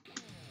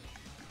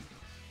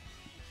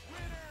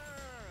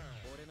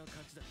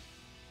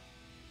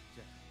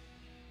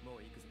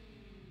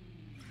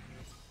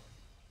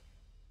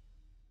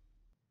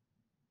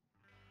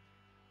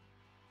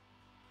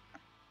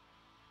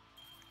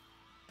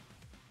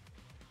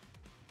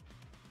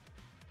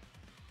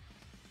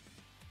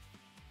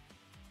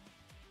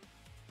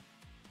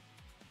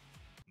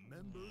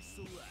 Member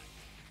select.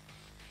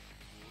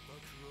 オタ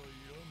クはい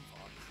らん。オ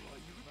タクはい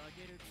る。負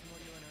けるつも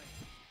りはない。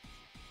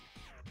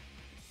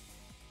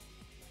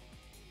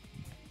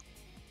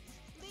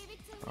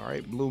 All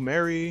right, Blue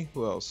Mary.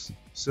 Who else?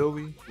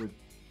 Sylvie with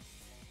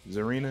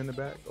Zarina in the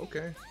back.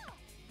 Okay.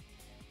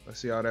 Let's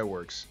see how that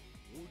works.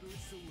 Order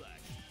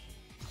select.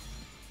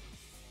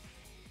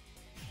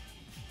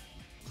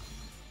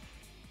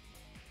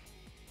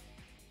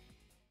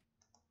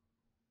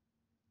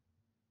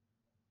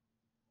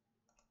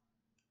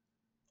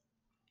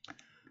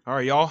 All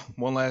right, y'all.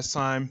 One last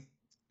time.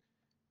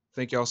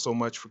 Thank y'all so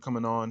much for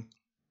coming on.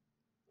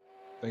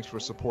 Thanks for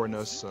supporting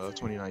us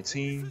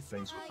 2019.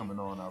 Thanks for coming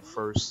on our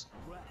first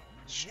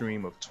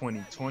stream of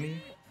 2020.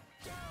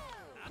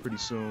 Pretty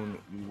soon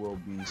we will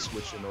be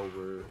switching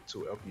over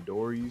to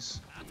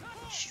Elpidori's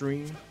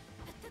stream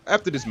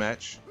after this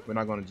match. We're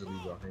not going to just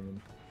leave y'all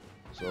hanging.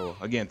 So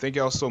again, thank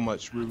y'all so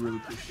much. We really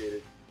appreciate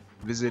it.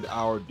 Visit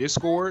our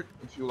Discord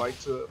if you like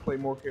to play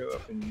more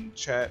KOF and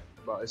chat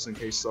about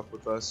SNK stuff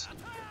with us.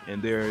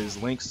 And there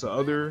is links to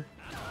other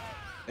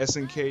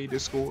SNK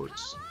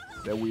Discords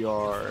that we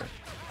are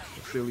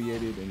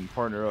affiliated and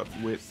partner up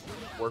with,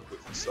 work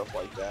with and stuff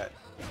like that.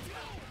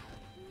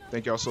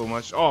 Thank y'all so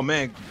much. Oh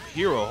man,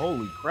 Hero,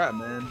 holy crap,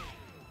 man.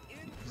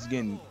 He's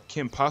getting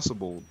Kim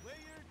Possible.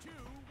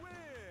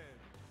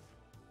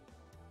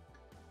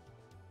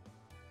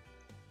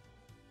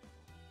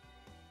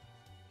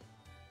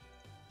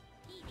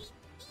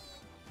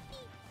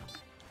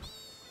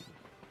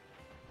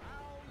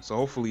 So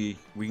hopefully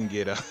we can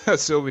get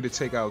Sylvie to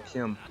take out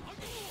Kim.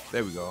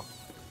 There we go.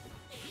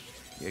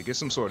 Yeah, get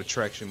some sort of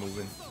traction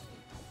moving.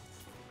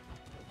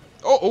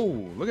 Oh, oh,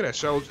 look at that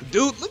shell.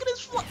 Dude, look at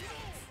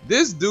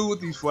this dude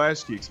with these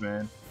flash kicks,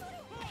 man.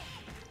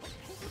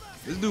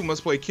 This dude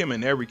must play Kim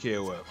in every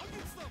KOF.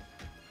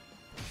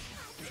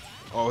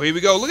 Oh, here we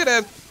go. Look at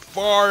that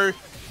far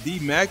D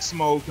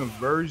Maximo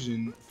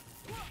conversion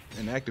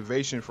and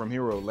activation from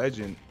Hero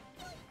Legend.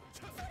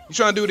 He's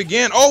trying to do it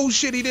again. Oh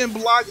shit, he didn't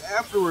block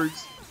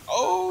afterwards.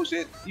 Oh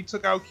shit, he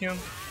took out Kim.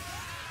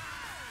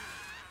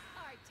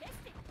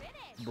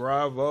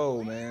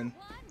 Bravo, man.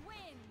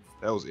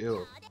 That was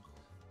ill.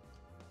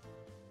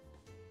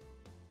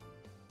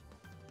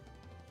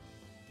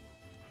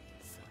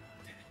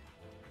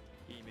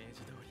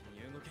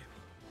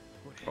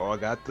 Oh, I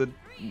got the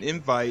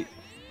invite.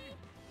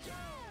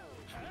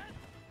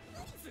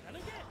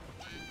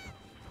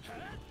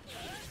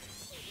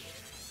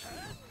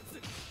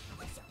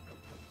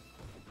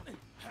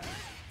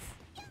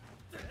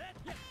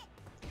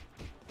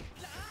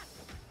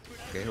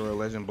 Okay, Hero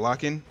Legend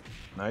blocking.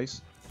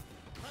 Nice.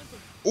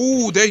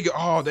 Ooh, there you go.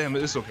 Oh, damn,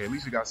 it's okay. At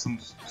least we got some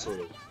sort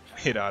of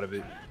hit out of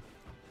it.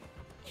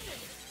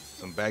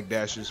 Some back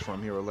dashes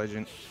from Hero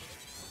Legend.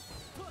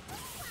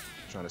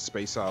 Trying to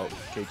space out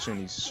K.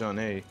 Cheney's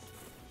Shun'ei,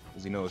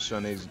 because he knows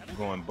Shun'ei's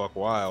going buck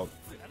wild.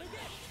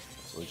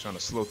 So he's trying to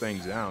slow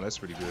things down. That's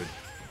pretty good.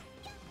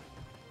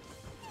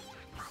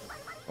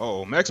 Uh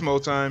oh, Maximo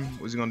time.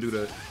 What's he gonna do?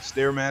 The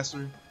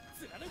Stairmaster?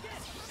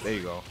 There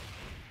you go.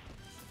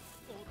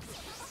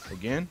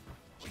 Again?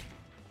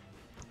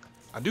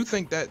 I do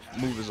think that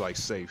move is like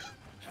safe.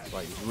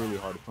 Like it's really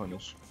hard to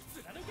punish.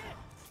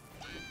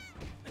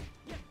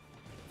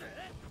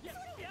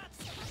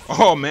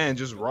 Oh man,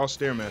 just raw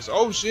Stairmaster.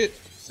 Oh shit!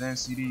 San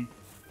CD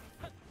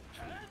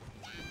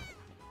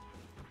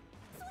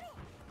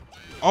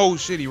Oh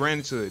shit, he ran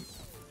into it.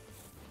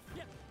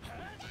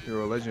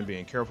 Hero Legend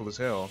being careful as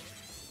hell.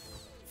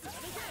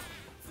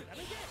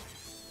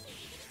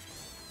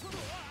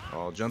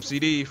 Oh, jump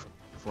CD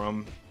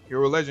from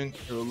Hero Legend.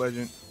 Hero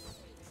Legend.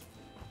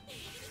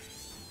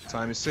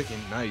 Time is ticking.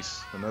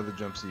 Nice. Another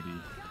jump CD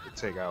to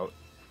take out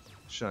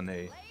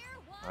Shanae.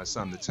 It's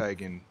time to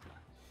tag in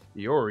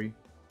Iori.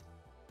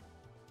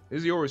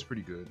 His Iori is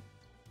pretty good.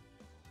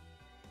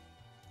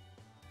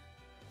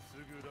 す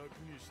ぐ楽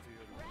にしてや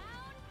る。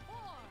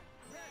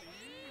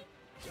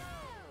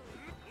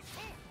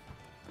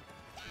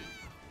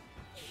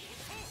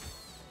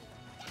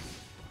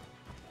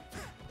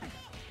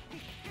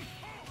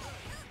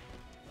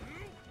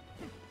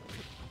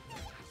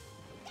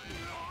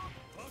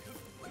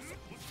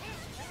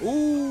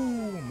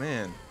 Ooh,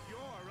 man.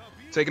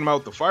 Taking him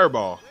out with the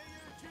fireball.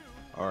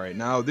 Alright,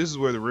 now this is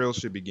where the real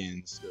shit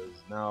begins.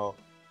 'Cause now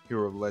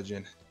Hero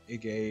Legend,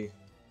 aka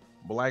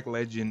Black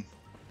Legend,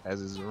 has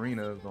his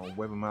arena, is gonna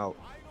whip him out.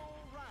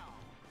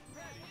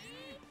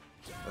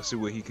 Let's see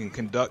what he can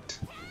conduct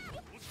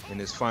in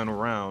his final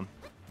round.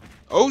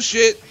 Oh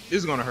shit! This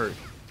is gonna hurt.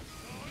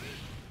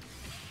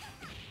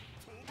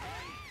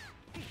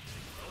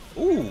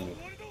 Ooh.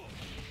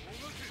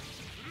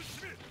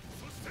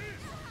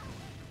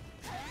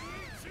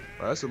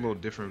 Oh, that's a little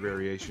different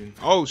variation.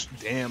 Oh,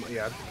 damn.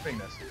 Yeah, I think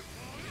that's it.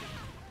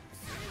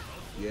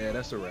 Yeah,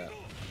 that's a wrap.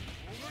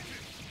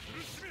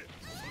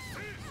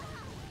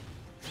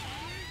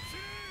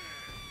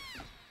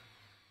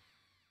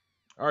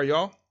 All right,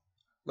 y'all.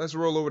 Let's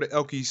roll over to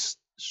Elky's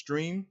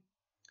stream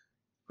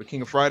for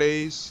King of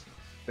Fridays.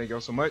 Thank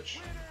y'all so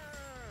much.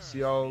 See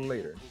y'all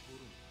later.